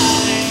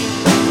night.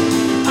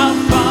 I'll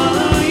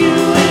follow you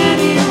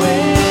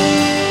anywhere.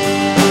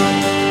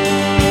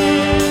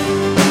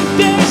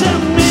 There's a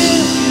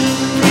million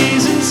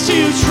reasons to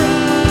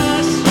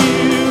trust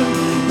you,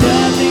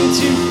 nothing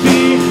to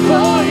fear,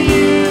 for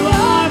you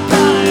are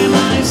by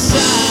my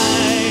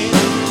side.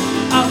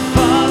 I'll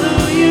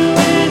follow you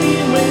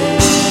anywhere.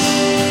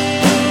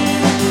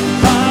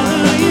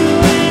 Follow you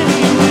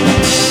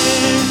anywhere.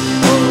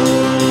 Oh,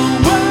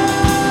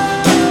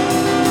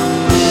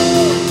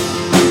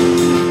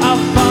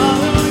 I'll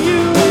follow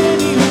you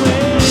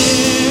anywhere.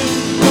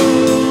 Oh,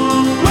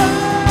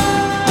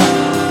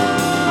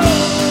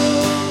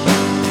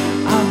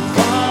 I'll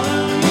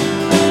follow you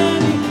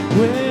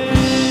anywhere.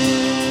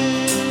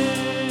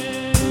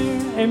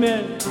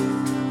 Amen.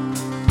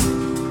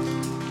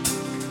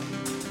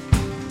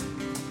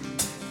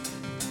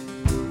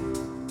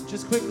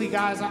 Just quickly,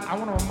 guys, I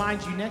want to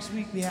remind you, next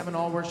week we have an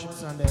all worship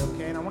Sunday,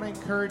 okay? And I want to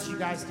encourage you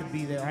guys to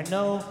be there. I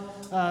know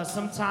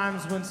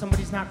sometimes when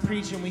somebody's not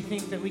preaching, we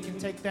think that we can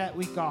take that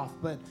week off,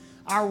 but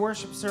our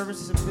worship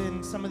services have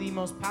been some of the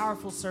most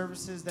powerful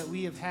services that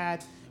we have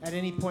had at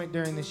any point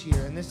during this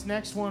year. And this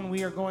next one,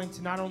 we are going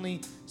to not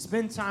only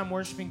spend time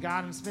worshiping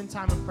God and spend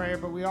time in prayer,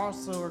 but we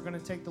also are going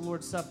to take the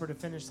Lord's Supper to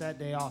finish that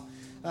day off.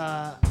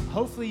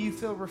 Hopefully you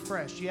feel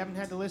refreshed. You haven't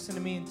had to listen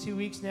to me in 2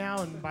 weeks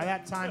now, and by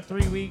that time,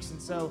 3 weeks.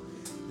 And so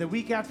the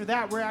week after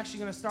that, we're actually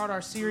going to start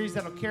our series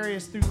that'll carry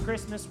us through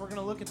Christmas. We're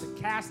going to look at the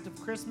cast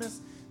of Christmas,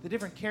 the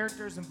different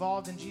characters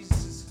involved in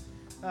Jesus'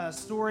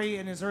 story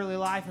in his early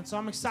life. And so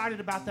I'm excited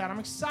about that. I'm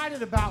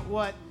excited about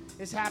what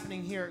is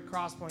happening here at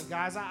Crosspoint,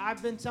 guys.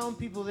 I've been telling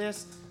people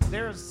this.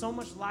 There is so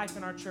much life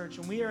in our church,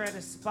 and we are at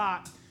a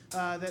spot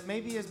that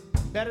maybe is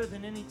better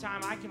than any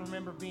time I can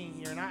remember being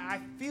here. And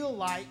I feel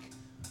like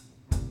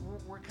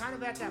we're kind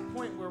of at that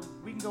point where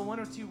we can go one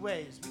or two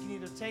ways. We can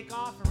either take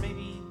off or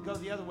maybe go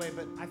the other way.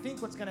 But I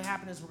think what's going to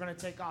happen is we're going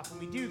to take off. And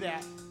we do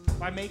that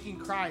by making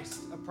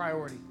Christ a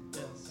priority.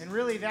 Yes. And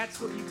really, that's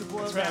what you could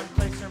boil That's down right. to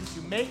play sermons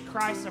to. Make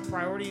Christ a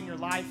priority in your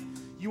life.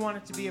 You want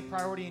it to be a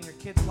priority in your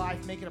kid's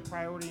life. Make it a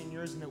priority in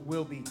yours, and it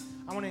will be.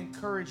 I want to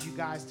encourage you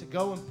guys to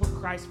go and put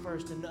Christ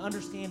first and to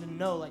understand and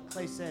know, like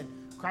Clay said,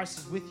 Christ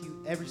is with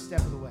you every step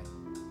of the way.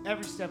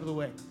 Every step of the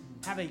way.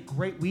 Have a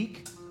great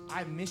week.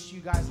 I missed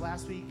you guys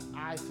last week.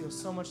 I feel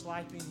so much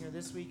life being here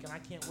this week, and I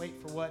can't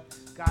wait for what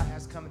God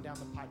has coming down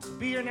the pipe. So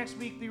be here next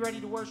week. Be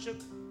ready to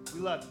worship. We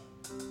love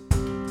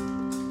you.